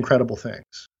and done incredible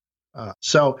things.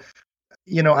 So,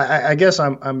 I guess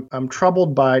I'm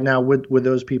troubled by now, would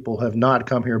those people have not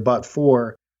come here but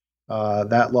for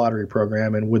that lottery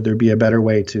program, and would there be a better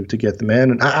way to get them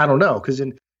in? And I don't know, because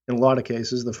in a lot of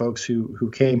cases, the folks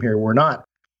who came here were not.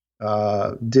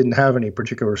 Didn't have any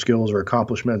particular skills or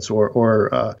accomplishments, or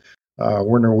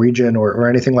were Norwegian or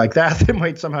anything like that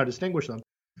might somehow distinguish them.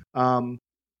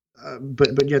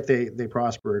 But yet they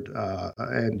prospered,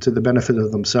 and to the benefit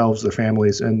of themselves, their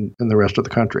families, and the rest of the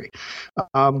country.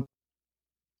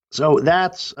 So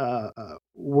that's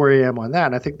where I am on that.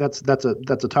 And I think that's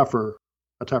a tougher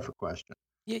question.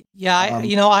 Yeah,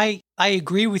 I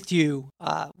agree with you.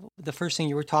 The first thing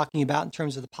you were talking about in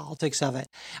terms of the politics of it,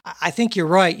 I think you're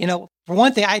right. For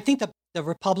one thing, I think the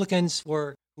Republicans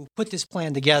who put this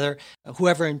plan together,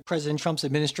 whoever in President Trump's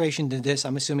administration did this,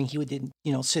 I'm assuming he didn't,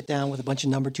 sit down with a bunch of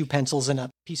number 2 pencils and a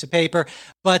piece of paper.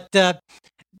 But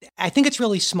I think it's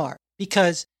really smart,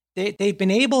 because they've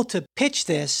been able to pitch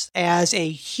this as a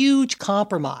huge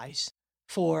compromise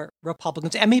for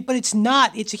Republicans. I mean, but it's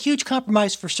not. It's a huge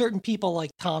compromise for certain people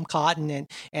like Tom Cotton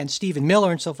and Stephen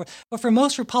Miller and so forth. But for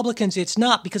most Republicans, it's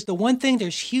not, because the one thing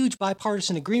there's huge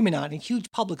bipartisan agreement on and huge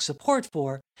public support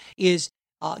for is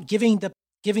allowing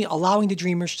the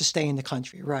Dreamers to stay in the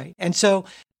country, right? And so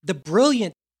the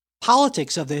brilliant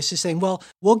politics of this is saying, well,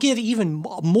 we'll give even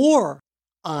more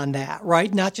on that,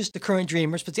 right? Not just the current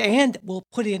Dreamers, and we'll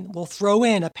throw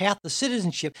in a path to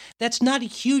citizenship. That's not a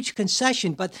huge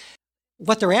concession, but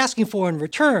what they're asking for in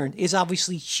return is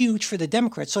obviously huge for the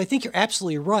Democrats. So I think you're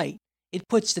absolutely right. It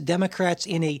puts the Democrats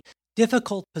in a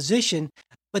difficult position.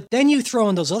 But then you throw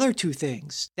in those other two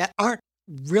things that aren't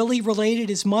really related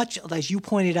as much, as you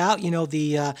pointed out,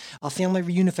 the family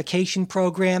reunification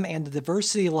program and the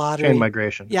diversity lottery. Chain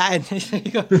migration. Yeah.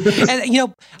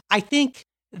 And I think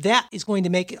that is going to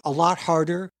make it a lot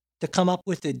harder to come up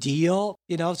with a deal.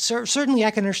 Certainly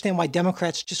I can understand why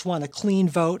Democrats just want a clean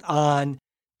vote on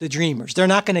the Dreamers. They're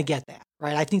not going to get that,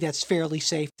 right? I think that's fairly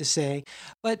safe to say.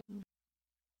 But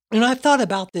I've thought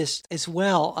about this as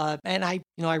well, and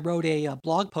I wrote a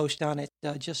blog post on it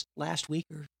just last week,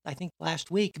 or I think last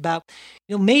week, about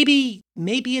maybe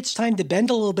it's time to bend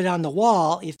a little bit on the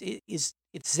wall. If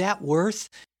it's that worth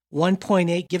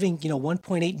 1.8, giving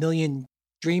 1.8 million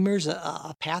Dreamers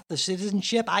a path to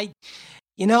citizenship? I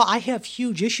have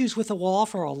huge issues with the wall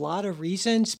for a lot of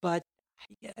reasons, but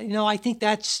I think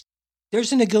there's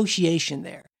a negotiation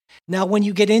there. Now, when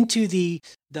you get into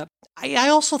I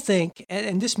also think,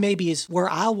 and this maybe is where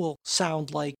I will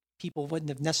sound like people wouldn't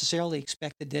have necessarily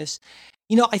expected this,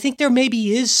 I think there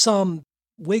maybe is some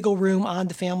wiggle room on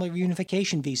the family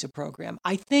reunification visa program.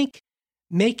 I think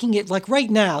making it like right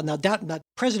now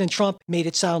President Trump made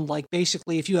it sound like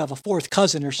basically if you have a fourth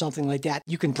cousin or something like that,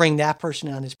 you can bring that person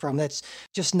on his program. That's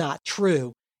just not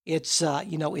true. It's,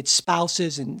 it's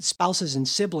spouses and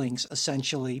siblings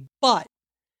essentially. But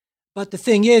the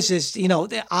thing is,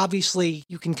 obviously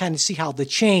you can kind of see how the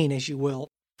chain, as you will,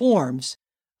 forms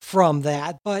from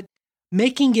that. But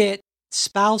making it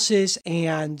spouses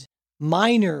and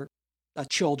minor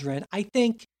children, I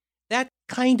think that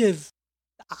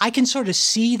I can sort of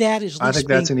see that as. I think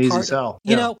that's an easy sell.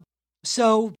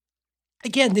 So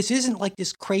again, this isn't like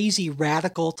this crazy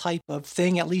radical type of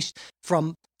thing, at least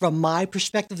from my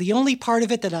perspective. The only part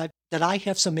of it that I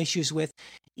have some issues with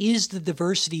is the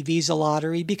diversity visa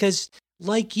lottery, because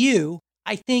like you,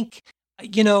 I think,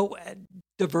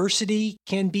 diversity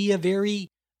can be a very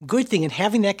good thing, and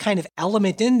having that kind of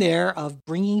element in there of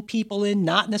bringing people in,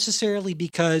 not necessarily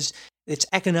because it's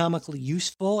economically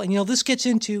useful. And, this gets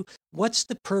into what's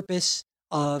the purpose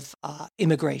of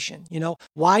immigration.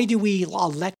 Why do we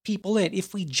let people in?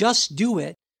 If we just do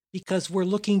it because we're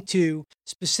looking to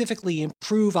specifically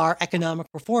improve our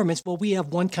economic performance, well, we have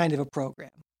one kind of a program.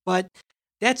 But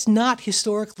that's not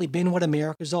historically been what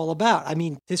America's all about. I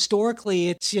mean, historically,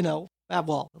 it's, there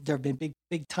have been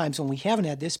big times when we haven't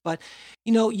had this, but,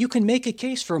 you can make a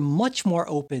case for a much more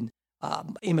open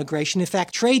immigration. In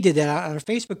fact, Trey did that on a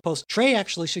Facebook post. Trey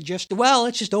actually suggested, well,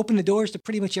 let's just open the doors to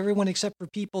pretty much everyone except for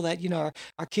people that,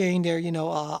 are carrying their,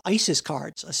 ISIS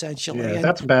cards, essentially. Yeah, and,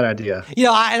 that's a bad idea.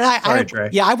 Sorry, Trey.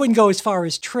 Yeah, I wouldn't go as far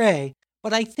as Trey,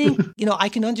 but I think, I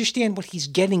can understand what he's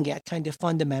getting at kind of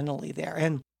fundamentally there.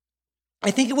 And I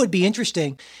think it would be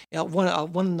interesting.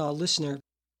 One listener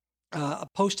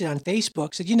posted on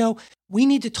Facebook, said, we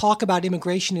need to talk about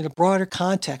immigration in a broader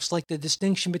context, like the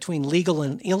distinction between legal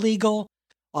and illegal.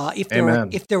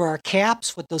 If there are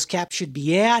caps, what those caps should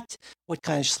be at, what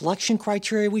kind of selection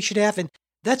criteria we should have. And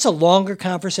that's a longer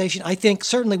conversation. I think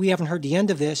certainly we haven't heard the end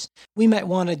of this. We might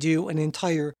want to do an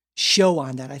entire show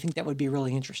on that. I think that would be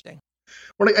really interesting.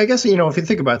 Well, I guess, if you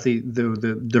think about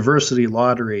the diversity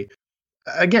lottery,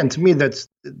 again, to me, that's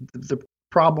the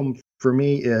problem for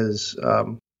me is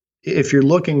if you're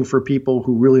looking for people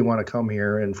who really want to come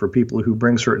here and for people who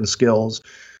bring certain skills,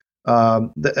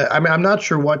 I'm not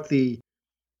sure what the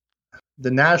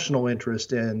national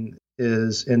interest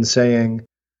is in saying,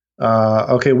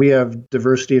 okay, we have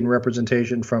diversity and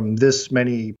representation from this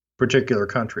many particular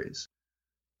countries.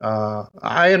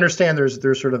 I understand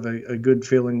there's sort of a good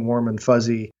feeling, warm and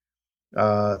fuzzy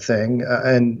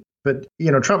thing, but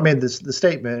Trump made the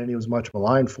statement and he was much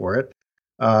maligned for it.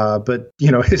 But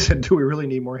he said, "Do we really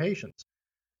need more Haitians?"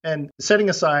 And setting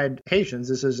aside Haitians,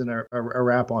 this isn't a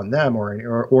rap on them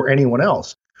or anyone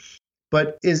else.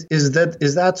 But is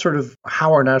that sort of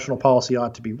how our national policy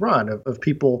ought to be run? Of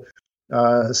people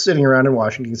sitting around in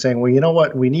Washington saying, "Well, you know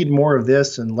what? We need more of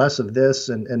this and less of this,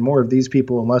 and more of these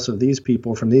people and less of these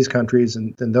people from these countries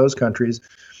and those countries."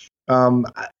 And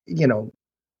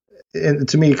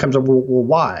to me, it comes up, well,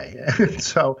 why?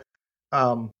 So.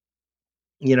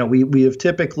 We have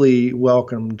typically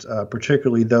welcomed,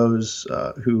 particularly those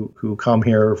who come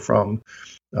here from,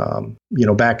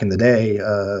 back in the day,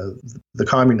 the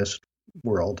communist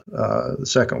world, the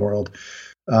second world,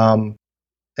 and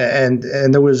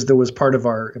there was part of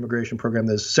our immigration program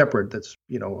that's separate, that's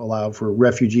allowed for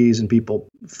refugees and people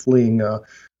fleeing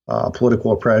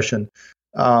political oppression.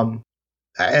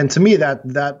 And to me,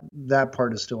 that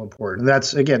part is still important.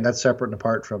 And that's separate and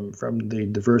apart from the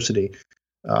diversity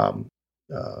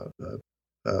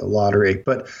lottery.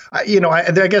 But I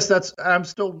guess I'm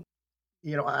still,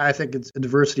 I think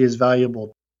diversity is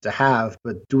valuable to have.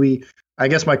 But I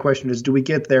guess my question is, do we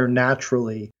get there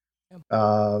naturally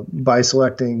by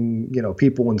selecting,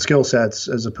 people and skill sets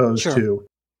as opposed to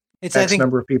X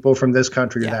number of people from this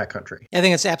country or that country? I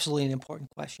think it's absolutely an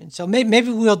important question. So maybe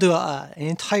we'll do an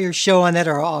entire show on that,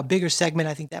 or a bigger segment.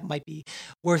 I think that might be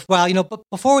worthwhile. But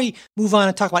before we move on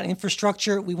and talk about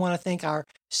infrastructure, we want to thank our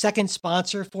second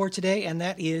sponsor for today, and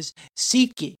that is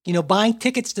SeatGeek. Buying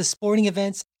tickets to sporting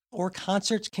events or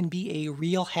concerts can be a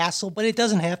real hassle, but it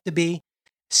doesn't have to be.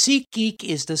 SeatGeek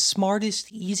is the smartest,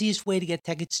 easiest way to get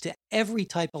tickets to every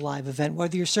type of live event,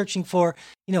 whether you're searching for,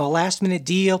 a last-minute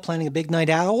deal, planning a big night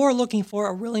out, or looking for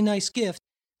a really nice gift.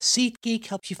 SeatGeek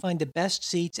helps you find the best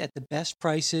seats at the best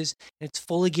prices. It's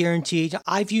fully guaranteed.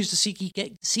 I've used the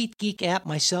SeatGeek app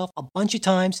myself a bunch of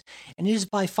times, and it is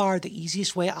by far the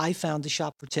easiest way I found to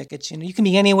shop for tickets. You can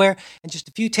be anywhere, and just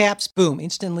a few taps, boom,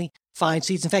 instantly find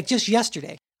seats. In fact, just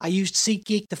yesterday, I used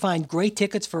SeatGeek to find great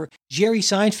tickets for Jerry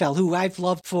Seinfeld, who I've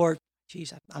loved for,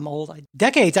 I'm old,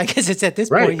 decades, I guess it's at this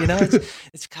point,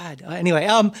 it's God. Anyway,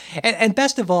 and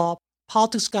best of all,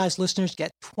 Politics Guys listeners get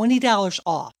 $20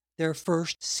 off their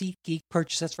first SeatGeek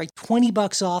purchase. That's right,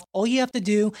 $20 off. All you have to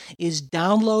do is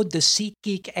download the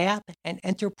SeatGeek app and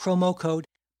enter promo code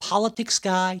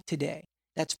PoliticsGuy today.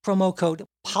 That's promo code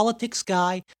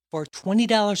PoliticsGuy for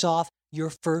 $20 off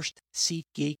your first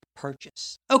SeatGeek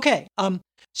purchase. Okay,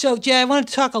 so Jay, I wanted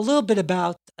to talk a little bit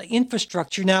about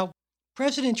infrastructure. Now,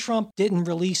 President Trump didn't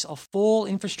release a full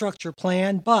infrastructure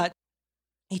plan, but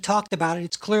he talked about it.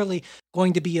 It's clearly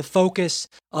going to be a focus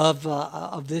of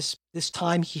this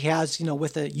time he has,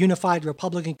 with a unified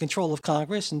Republican control of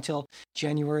Congress until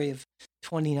January of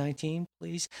 2019,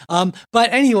 please.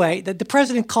 But anyway, the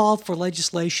president called for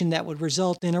legislation that would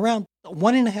result in around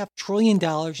 $1.5 trillion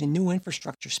in new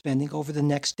infrastructure spending over the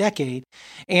next decade,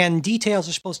 and details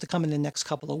are supposed to come in the next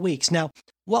couple of weeks. Now,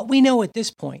 what we know at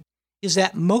this point is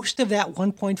that most of that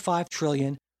 $1.5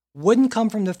 trillion wouldn't come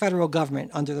from the federal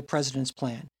government under the president's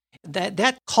plan.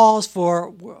 That calls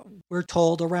for, we're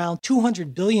told, around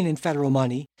 $200 billion in federal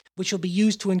money, which will be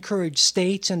used to encourage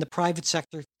states and the private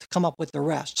sector to come up with the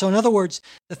rest. So in other words,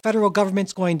 the federal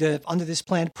government's going to, under this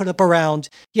plan, put up around,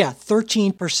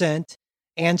 13%.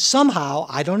 And somehow,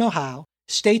 I don't know how,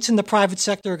 states in the private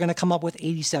sector are going to come up with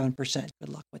 87%. Good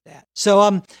luck with that.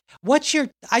 So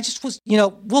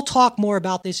we'll talk more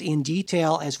about this in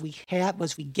detail as we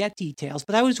get details,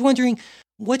 but I was wondering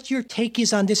what your take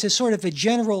is on this as sort of a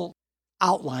general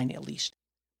outline, at least.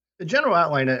 The general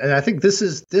outline, and I think this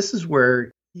is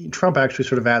where Trump actually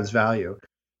sort of adds value,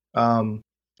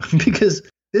 because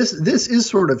this is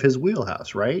sort of his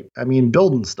wheelhouse, right? I mean,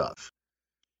 building stuff.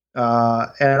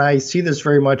 And I see this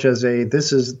very much as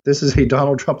this is a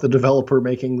Donald Trump, the developer,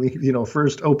 making the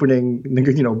first opening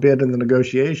bid in the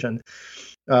negotiation,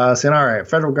 saying, all right,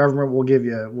 federal government, we'll give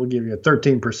you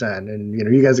 13%,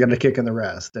 and you guys got to kick in the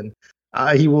rest, and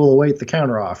he will await the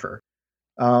counteroffer.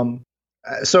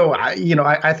 So I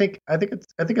think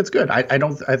it's good. I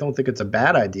don't think it's a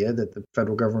bad idea that the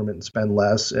federal government spend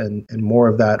less and more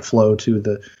of that flow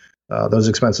to those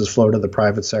expenses flow to the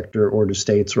private sector or to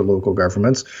states or local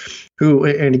governments, who,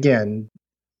 and again,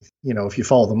 if you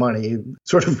follow the money,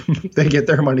 sort of they get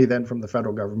their money then from the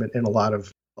federal government in a lot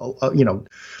of,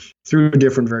 through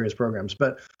different various programs.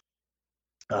 But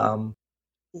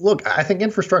look, I think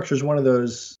infrastructure is one of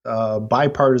those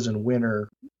bipartisan winner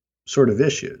sort of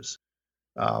issues.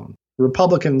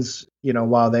 Republicans,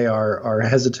 while they are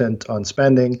hesitant on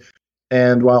spending,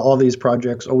 and while all these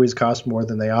projects always cost more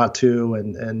than they ought to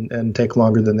and take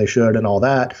longer than they should and all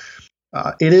that,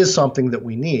 it is something that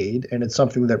we need, and it's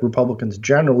something that Republicans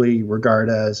generally regard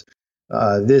as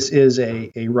this is a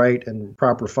right and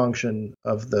proper function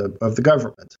of the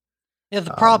government. Yeah,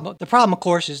 the problem, of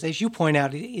course, is, as you point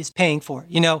out, is paying for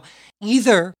it.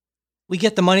 Either we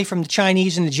get the money from the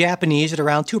Chinese and the Japanese at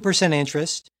around 2%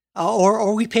 interest,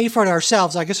 or we pay for it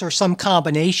ourselves, I guess, or some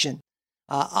combination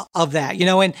of that,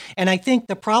 and I think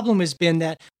the problem has been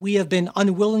that we have been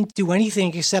unwilling to do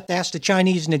anything except ask the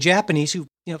Chinese and the Japanese, who,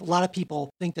 a lot of people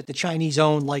think that the Chinese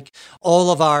own like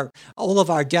all of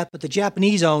our debt, but the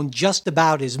Japanese own just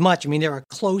about as much. I mean, they're a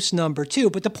close number too.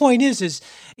 But the point is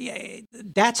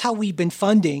that's how we've been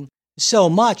funding so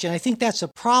much, and I think that's a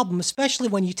problem, especially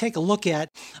when you take a look at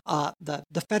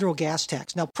the federal gas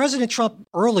tax. Now, President Trump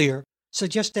earlier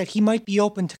suggested that he might be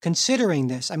open to considering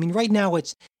this. I mean, right now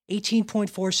it's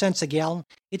 18.4 cents a gallon.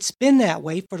 It's been that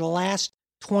way for the last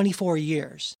 24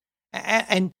 years.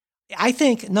 And I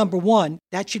think, number one,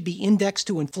 that should be indexed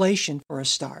to inflation for a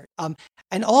start.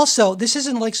 And also, this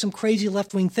isn't like some crazy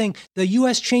left-wing thing. The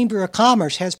U.S. Chamber of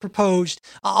Commerce has proposed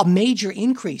a major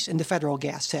increase in the federal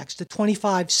gas tax to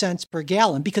 25 cents per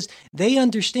gallon because they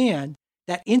understand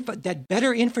that that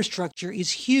better infrastructure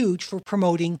is huge for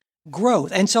promoting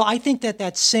growth. And so I think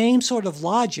that same sort of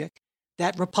logic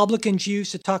that Republicans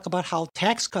use to talk about how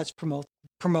tax cuts promote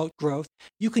growth,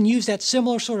 you can use that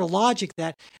similar sort of logic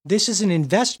that this is an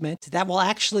investment that will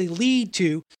actually lead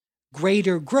to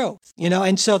greater growth,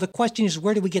 And so the question is,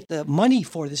 where do we get the money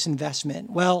for this investment?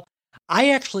 Well,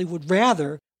 I actually would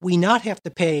rather we not have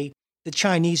to pay the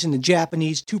Chinese and the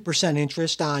Japanese 2%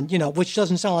 interest on, which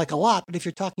doesn't sound like a lot, but if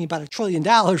you're talking about $1 trillion,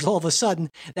 all of a sudden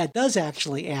that does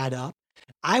actually add up.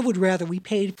 I would rather we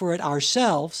paid for it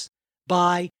ourselves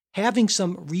by having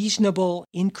some reasonable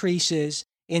increases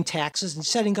in taxes and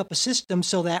setting up a system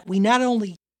so that we not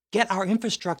only get our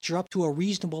infrastructure up to a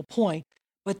reasonable point,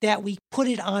 but that we put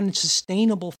it on a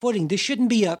sustainable footing. This shouldn't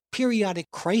be a periodic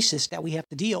crisis that we have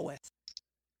to deal with.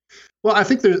 Well, I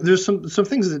think there's some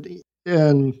things that,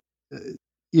 and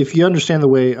if you understand the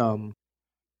way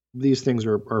these things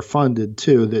are funded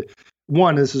too, that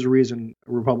one, this is a reason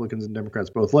Republicans and Democrats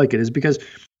both like it, is because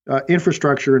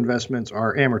infrastructure investments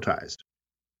are amortized,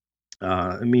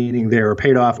 meaning they are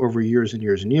paid off over years and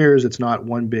years and years. It's not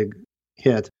one big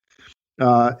hit.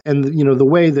 And the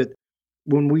way that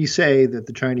when we say that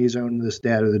the Chinese own this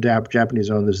debt or the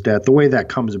Japanese own this debt, the way that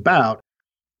comes about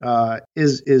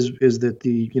is that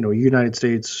the United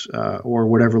States or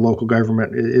whatever local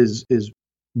government is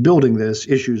building this,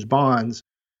 issues bonds,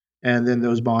 and then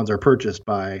those bonds are purchased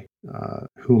by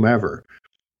whomever.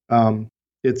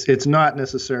 It's not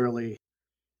necessarily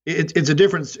it's a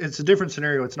different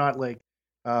scenario. It's not like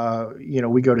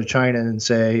we go to China and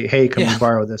say, hey, can we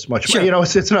borrow this much money? Sure.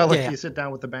 It's not like you sit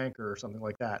down with the banker or something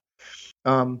like that.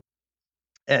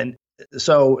 And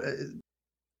so,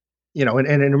 and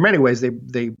in many ways,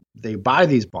 they buy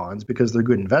these bonds because they're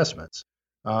good investments.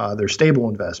 They're stable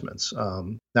investments.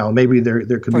 Now, maybe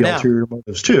there could be ulterior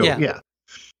motives too.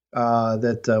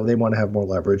 That they want to have more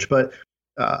leverage. But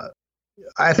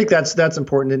I think that's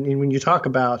important. And when you talk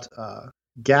about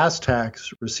gas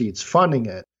tax receipts funding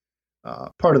it,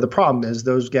 part of the problem is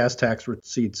those gas tax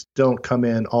receipts don't come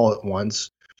in all at once,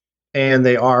 and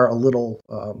they are a little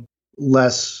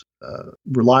less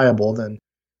reliable than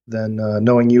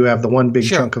knowing you have the one big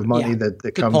chunk of money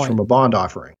that comes from a bond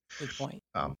offering. Good point.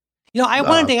 I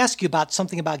wanted to ask you about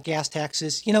something about gas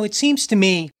taxes. It seems to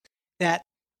me that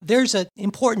there's an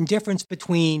important difference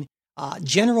between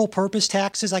general purpose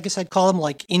taxes, I guess I'd call them,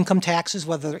 like income taxes,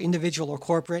 whether they're individual or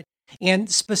corporate, and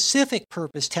specific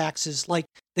purpose taxes like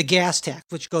the gas tax,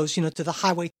 which goes, to the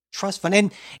highway trust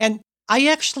fund. And I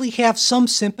actually have some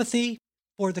sympathy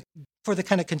for the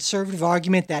kind of conservative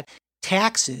argument that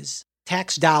tax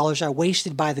dollars are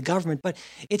wasted by the government. But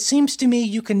it seems to me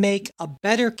you can make a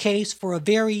better case for a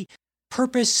very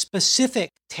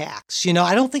purpose-specific tax.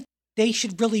 I don't think they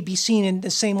should really be seen in the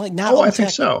same light. I think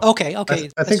so. Okay.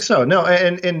 I think so. No,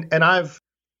 and I've,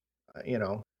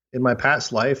 in my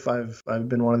past life, I've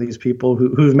been one of these people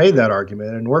who've made that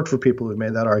argument and worked for people who've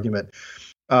made that argument.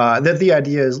 That the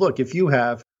idea is, look, if you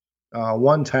have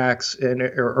one tax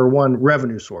or one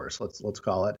revenue source, let's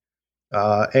call it,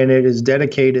 and it is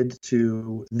dedicated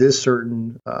to this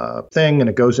certain thing, and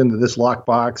it goes into this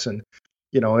lockbox, and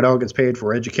it all gets paid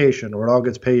for education, or it all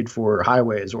gets paid for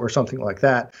highways, or something like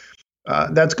that.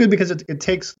 That's good because it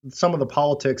takes some of the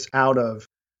politics out of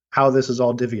how this is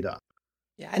all divvied up.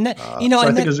 Yeah, and that, so I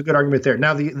think there's a good argument there.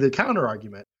 Now, the counter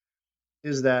argument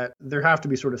is that there have to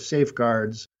be sort of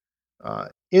safeguards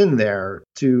in there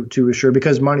to assure,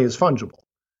 because money is fungible,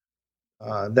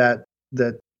 that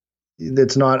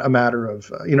it's not a matter of,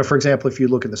 for example, if you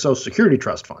look at the Social Security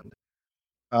Trust Fund,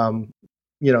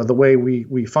 the way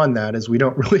we fund that is we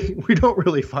don't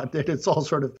really fund it. It's all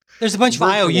sort of, there's a bunch of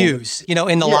IOUs,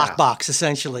 in the lockbox,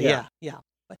 essentially. Yeah.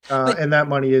 But and that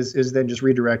money is then just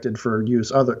redirected for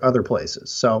use other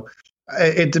places. So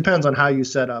it depends on how you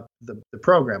set up the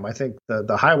program. I think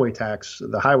the highway tax,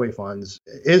 the highway funds,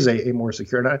 is a more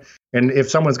secure. And if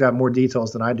someone's got more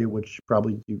details than I do, which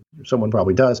someone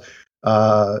probably does,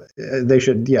 they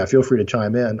should, feel free to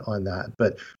chime in on that.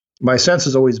 But my sense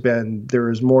has always been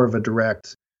there is more of a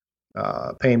direct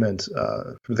payment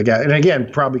for the gas. And again,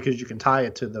 probably because you can tie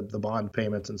it to the bond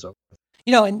payments and so forth.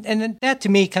 And that to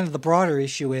me, kind of the broader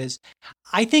issue is,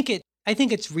 I think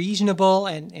it's reasonable,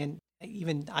 and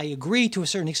even I agree to a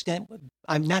certain extent.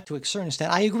 I'm not to a certain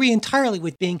extent. I agree entirely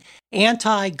with being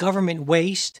anti-government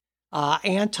waste,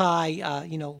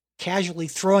 casually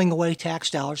throwing away tax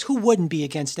dollars. Who wouldn't be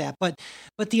against that? But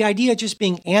the idea of just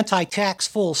being anti-tax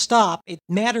full stop, it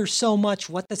matters so much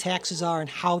what the taxes are and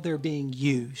how they're being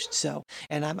used. So,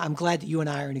 and I'm glad that you and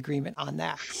I are in agreement on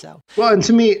that. So, well, and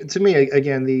to me,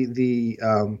 again,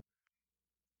 the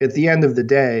at the end of the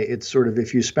day, it's sort of,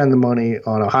 if you spend the money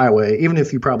on a highway, even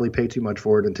if you probably pay too much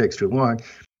for it and takes too long,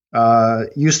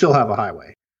 you still have a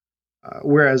highway.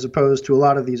 Whereas opposed to a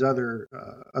lot of these other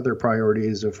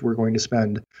priorities, if we're going to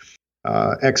spend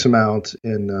X amount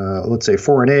in, let's say,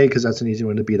 foreign aid, because that's an easy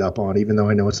one to beat up on, even though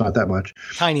I know it's not that much.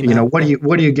 Tiny amount.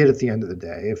 What do you get at the end of the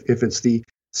day? If it's the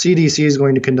CDC is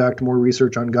going to conduct more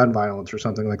research on gun violence or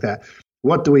something like that,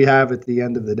 what do we have at the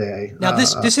end of the day? Now,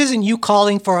 this isn't you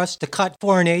calling for us to cut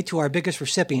foreign aid to our biggest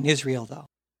recipient, Israel, though.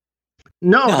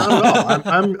 No, not at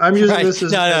all. I'm using right. this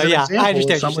as an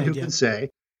example of someone who could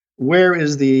say, where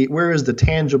is the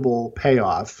tangible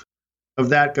payoff of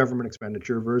that government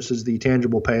expenditure versus the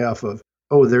tangible payoff of,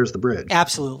 oh, there's the bridge.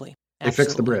 Absolutely. They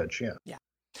fixed the bridge. Yeah.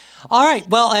 All right.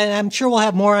 Well, and I'm sure we'll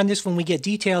have more on this when we get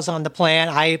details on the plan.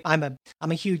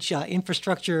 I'm a huge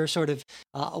infrastructure sort of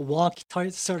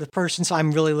wonk sort of person, so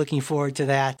I'm really looking forward to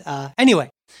that. Anyway,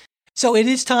 so it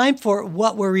is time for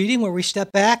What We're Reading, where we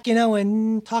step back,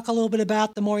 and talk a little bit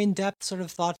about the more in-depth, sort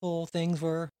of thoughtful things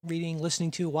we're reading, listening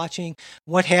to, watching,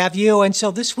 what have you. And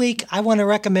so this week, I want to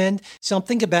recommend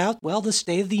something about, well, the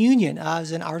State of the Union.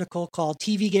 There's an article called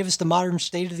TV Gave Us the Modern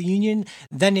State of the Union,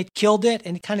 Then It Killed It.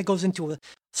 And it kind of goes into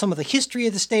some of the history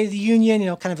of the State of the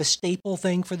Union, kind of a staple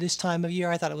thing for this time of year.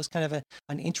 I thought it was kind of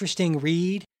an interesting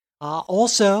read.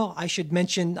 Also, I should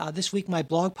mention this week my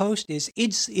blog post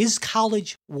is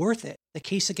college worth it? The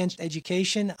case against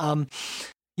education.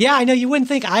 Yeah, I know you wouldn't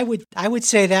think I would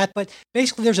say that, but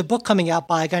basically there's a book coming out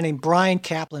by a guy named Brian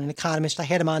Kaplan, an economist. I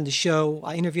had him on the show.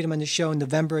 I interviewed him on the show in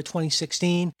November of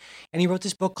 2016, and he wrote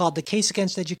this book called The Case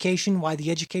Against Education: Why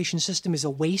the Education System is a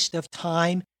Waste of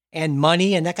Time and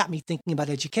Money. And that got me thinking about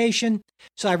education.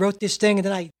 So I wrote this thing, and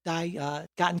then I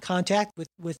got in contact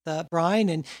with Brian,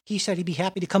 and he said he'd be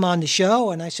happy to come on the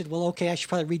show. And I said, well, okay, I should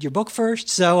probably read your book first.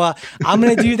 So I'm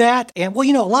going to do that. And well,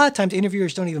 a lot of times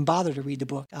interviewers don't even bother to read the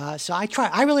book. So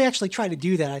I really actually try to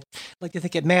do that. I like to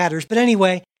think it matters. But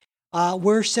anyway,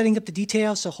 we're setting up the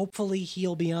details. So hopefully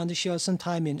he'll be on the show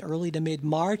sometime in early to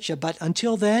mid-March. But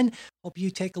until then, hope you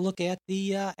take a look at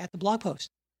the blog post.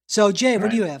 So Jay,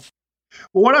 what do you have?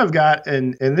 Well, what I've got,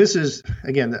 and this is,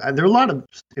 again, there are a lot of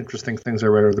interesting things I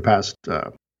read over the past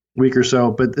week or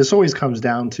so, but this always comes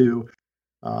down to,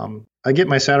 I get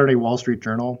my Saturday Wall Street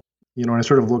Journal, and I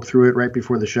sort of look through it right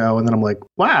before the show, and then I'm like,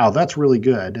 wow, that's really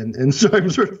good. And so I'm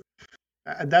sort of,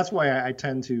 that's why I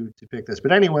tend to pick this.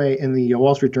 But anyway, in the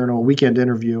Wall Street Journal weekend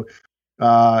interview,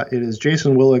 it is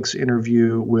Jason Willick's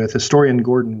interview with historian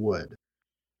Gordon Wood.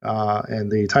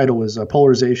 And the title is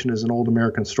Polarization is an Old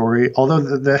American Story.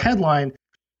 Although the headline,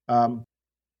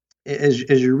 as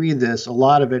you read this, a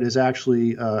lot of it is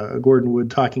actually Gordon Wood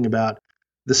talking about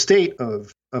the state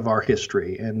of our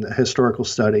history and the historical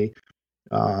study,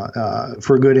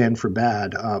 for good and for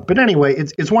bad. But anyway,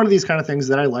 it's one of these kind of things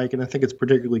that I like, and I think it's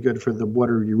particularly good for the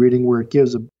What Are You Reading, where it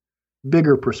gives a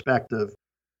bigger perspective.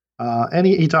 And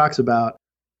he talks about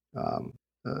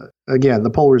again, the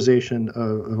polarization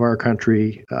of our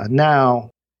country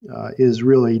now is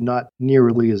really not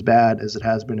nearly as bad as it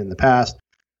has been in the past.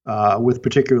 With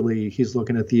particularly, he's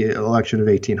looking at the election of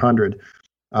 1800.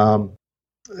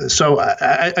 So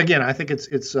again, I think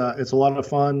it's a lot of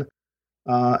fun,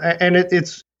 and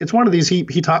it's one of these.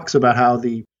 He talks about how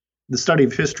the study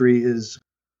of history is,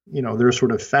 there's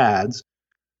sort of fads,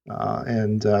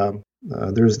 and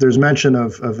there's mention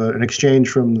of an exchange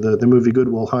from the movie Good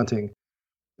Will Hunting.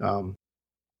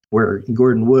 Where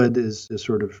Gordon Wood is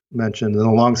sort of mentioned, and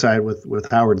alongside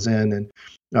with Howard Zinn, and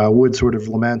Wood sort of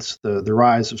laments the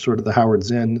rise of sort of the Howard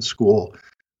Zinn school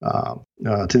to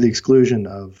the exclusion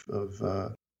of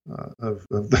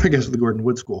I guess the Gordon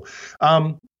Wood school.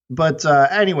 But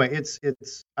anyway, it's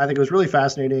I think it was really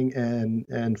fascinating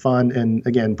and fun, and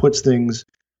again puts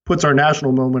our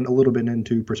national moment a little bit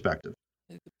into perspective.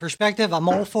 Perspective. I'm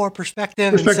all for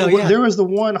perspective. So, yeah. There was the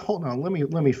one. Hold on. Let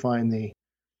me find the.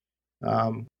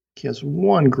 He has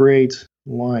one great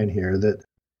line here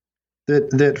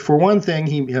that for one thing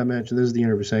he mentioned. This is the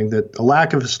interview saying that a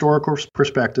lack of historical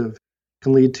perspective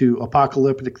can lead to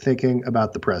apocalyptic thinking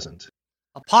about the present.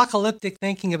 Apocalyptic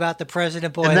thinking about the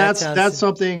president, boy. And that's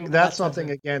something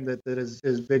again that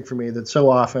is big for me. That so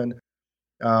often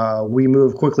we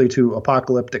move quickly to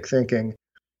apocalyptic thinking.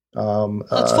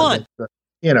 That's fun.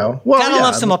 well, gotta yeah,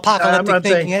 love some I'm apocalyptic not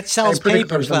saying, thinking. It sells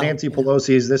papers from well. Nancy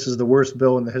Pelosi's, this is the worst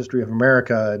bill in the history of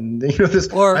America, and this.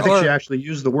 I think she actually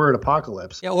used the word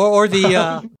apocalypse. Yeah, or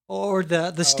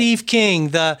the Steve King,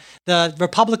 the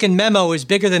Republican memo is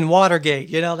bigger than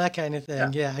Watergate, that kind of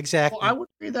thing. Yeah, exactly. Well, I would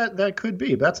agree that could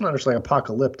be, but that's not necessarily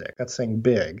apocalyptic. That's saying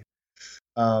big.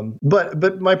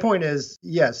 But my point is,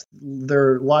 yes,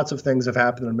 there are lots of things have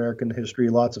happened in American history.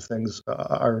 Lots of things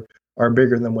are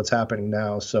bigger than what's happening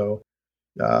now. So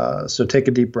take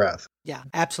a deep breath. Yeah,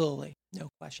 absolutely. No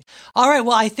question. All right.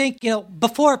 Well, I think,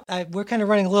 before we're kind of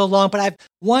running a little long, but I have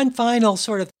one final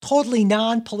sort of totally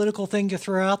non-political thing to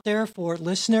throw out there for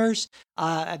listeners.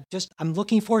 I'm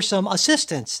looking for some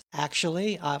assistance,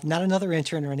 actually, not another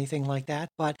intern or anything like that,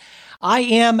 but I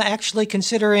am actually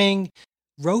considering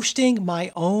roasting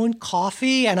my own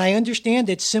coffee, and I understand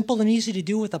it's simple and easy to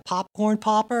do with a popcorn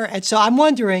popper. And so I'm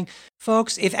wondering,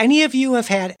 folks, if any of you have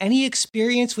had any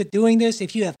experience with doing this,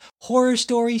 if you have horror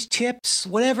stories, tips,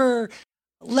 whatever,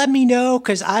 let me know,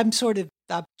 because I'm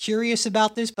curious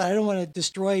about this, but I don't want to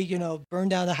destroy, burn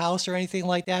down the house or anything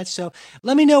like that. So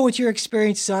let me know what your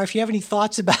experiences are. If you have any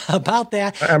thoughts about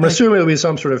that. I'm assuming it'll be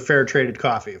some sort of fair traded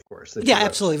coffee, of course. Yeah,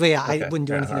 absolutely. Yeah, okay. I wouldn't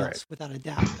do anything else without a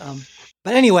doubt.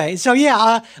 But anyway, so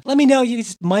let me know.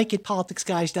 It's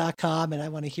Mike@politicsguys.com, and I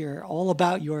want to hear all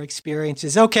about your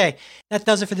experiences. Okay, that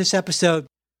does it for this episode.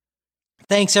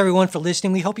 Thanks, everyone, for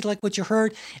listening. We hope you like what you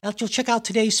heard, and you'll check out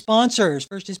today's sponsors.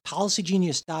 First is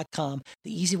PolicyGenius.com,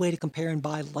 the easy way to compare and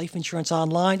buy life insurance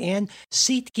online, and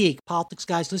SeatGeek. Politics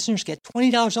Guys listeners get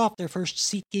 $20 off their first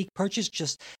SeatGeek purchase.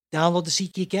 Just download the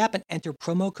SeatGeek app and enter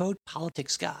promo code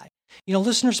PoliticsGuy.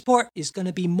 Listener support is going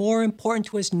to be more important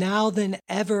to us now than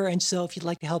ever. And so if you'd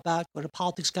like to help out, go to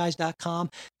politicsguys.com,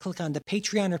 click on the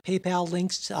Patreon or PayPal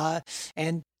links,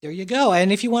 and there you go.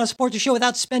 And if you want to support the show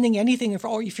without spending anything,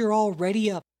 or if you're already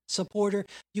a supporter,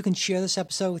 you can share this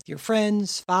episode with your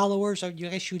friends, followers, or you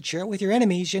guys should share it with your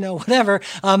enemies, whatever.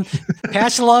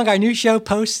 Pass along our new show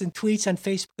posts and tweets on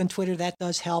Facebook and Twitter. That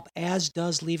does help, as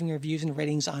does leaving reviews and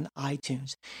ratings on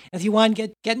iTunes. And if you want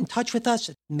to get in touch with us,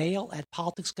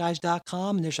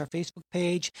 mail@politicsguys.com, and there's our Facebook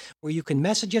page where you can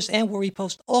message us and where we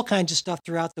post all kinds of stuff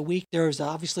throughout the week. There's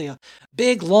obviously a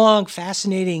big, long,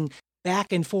 fascinating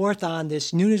back and forth on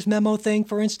this news memo thing,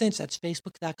 for instance. That's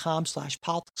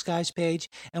facebook.com/politicsguys page.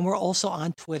 And we're also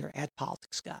on Twitter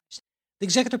 @politicsguys. The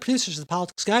executive producers of the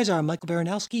Politics Guys are Michael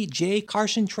Baranowski, Jay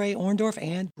Carson, Trey Orndorff,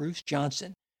 and Bruce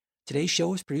Johnson. Today's show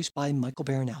was produced by Michael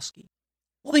Baranowski.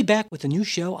 We'll be back with a new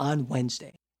show on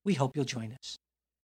Wednesday. We hope you'll join us.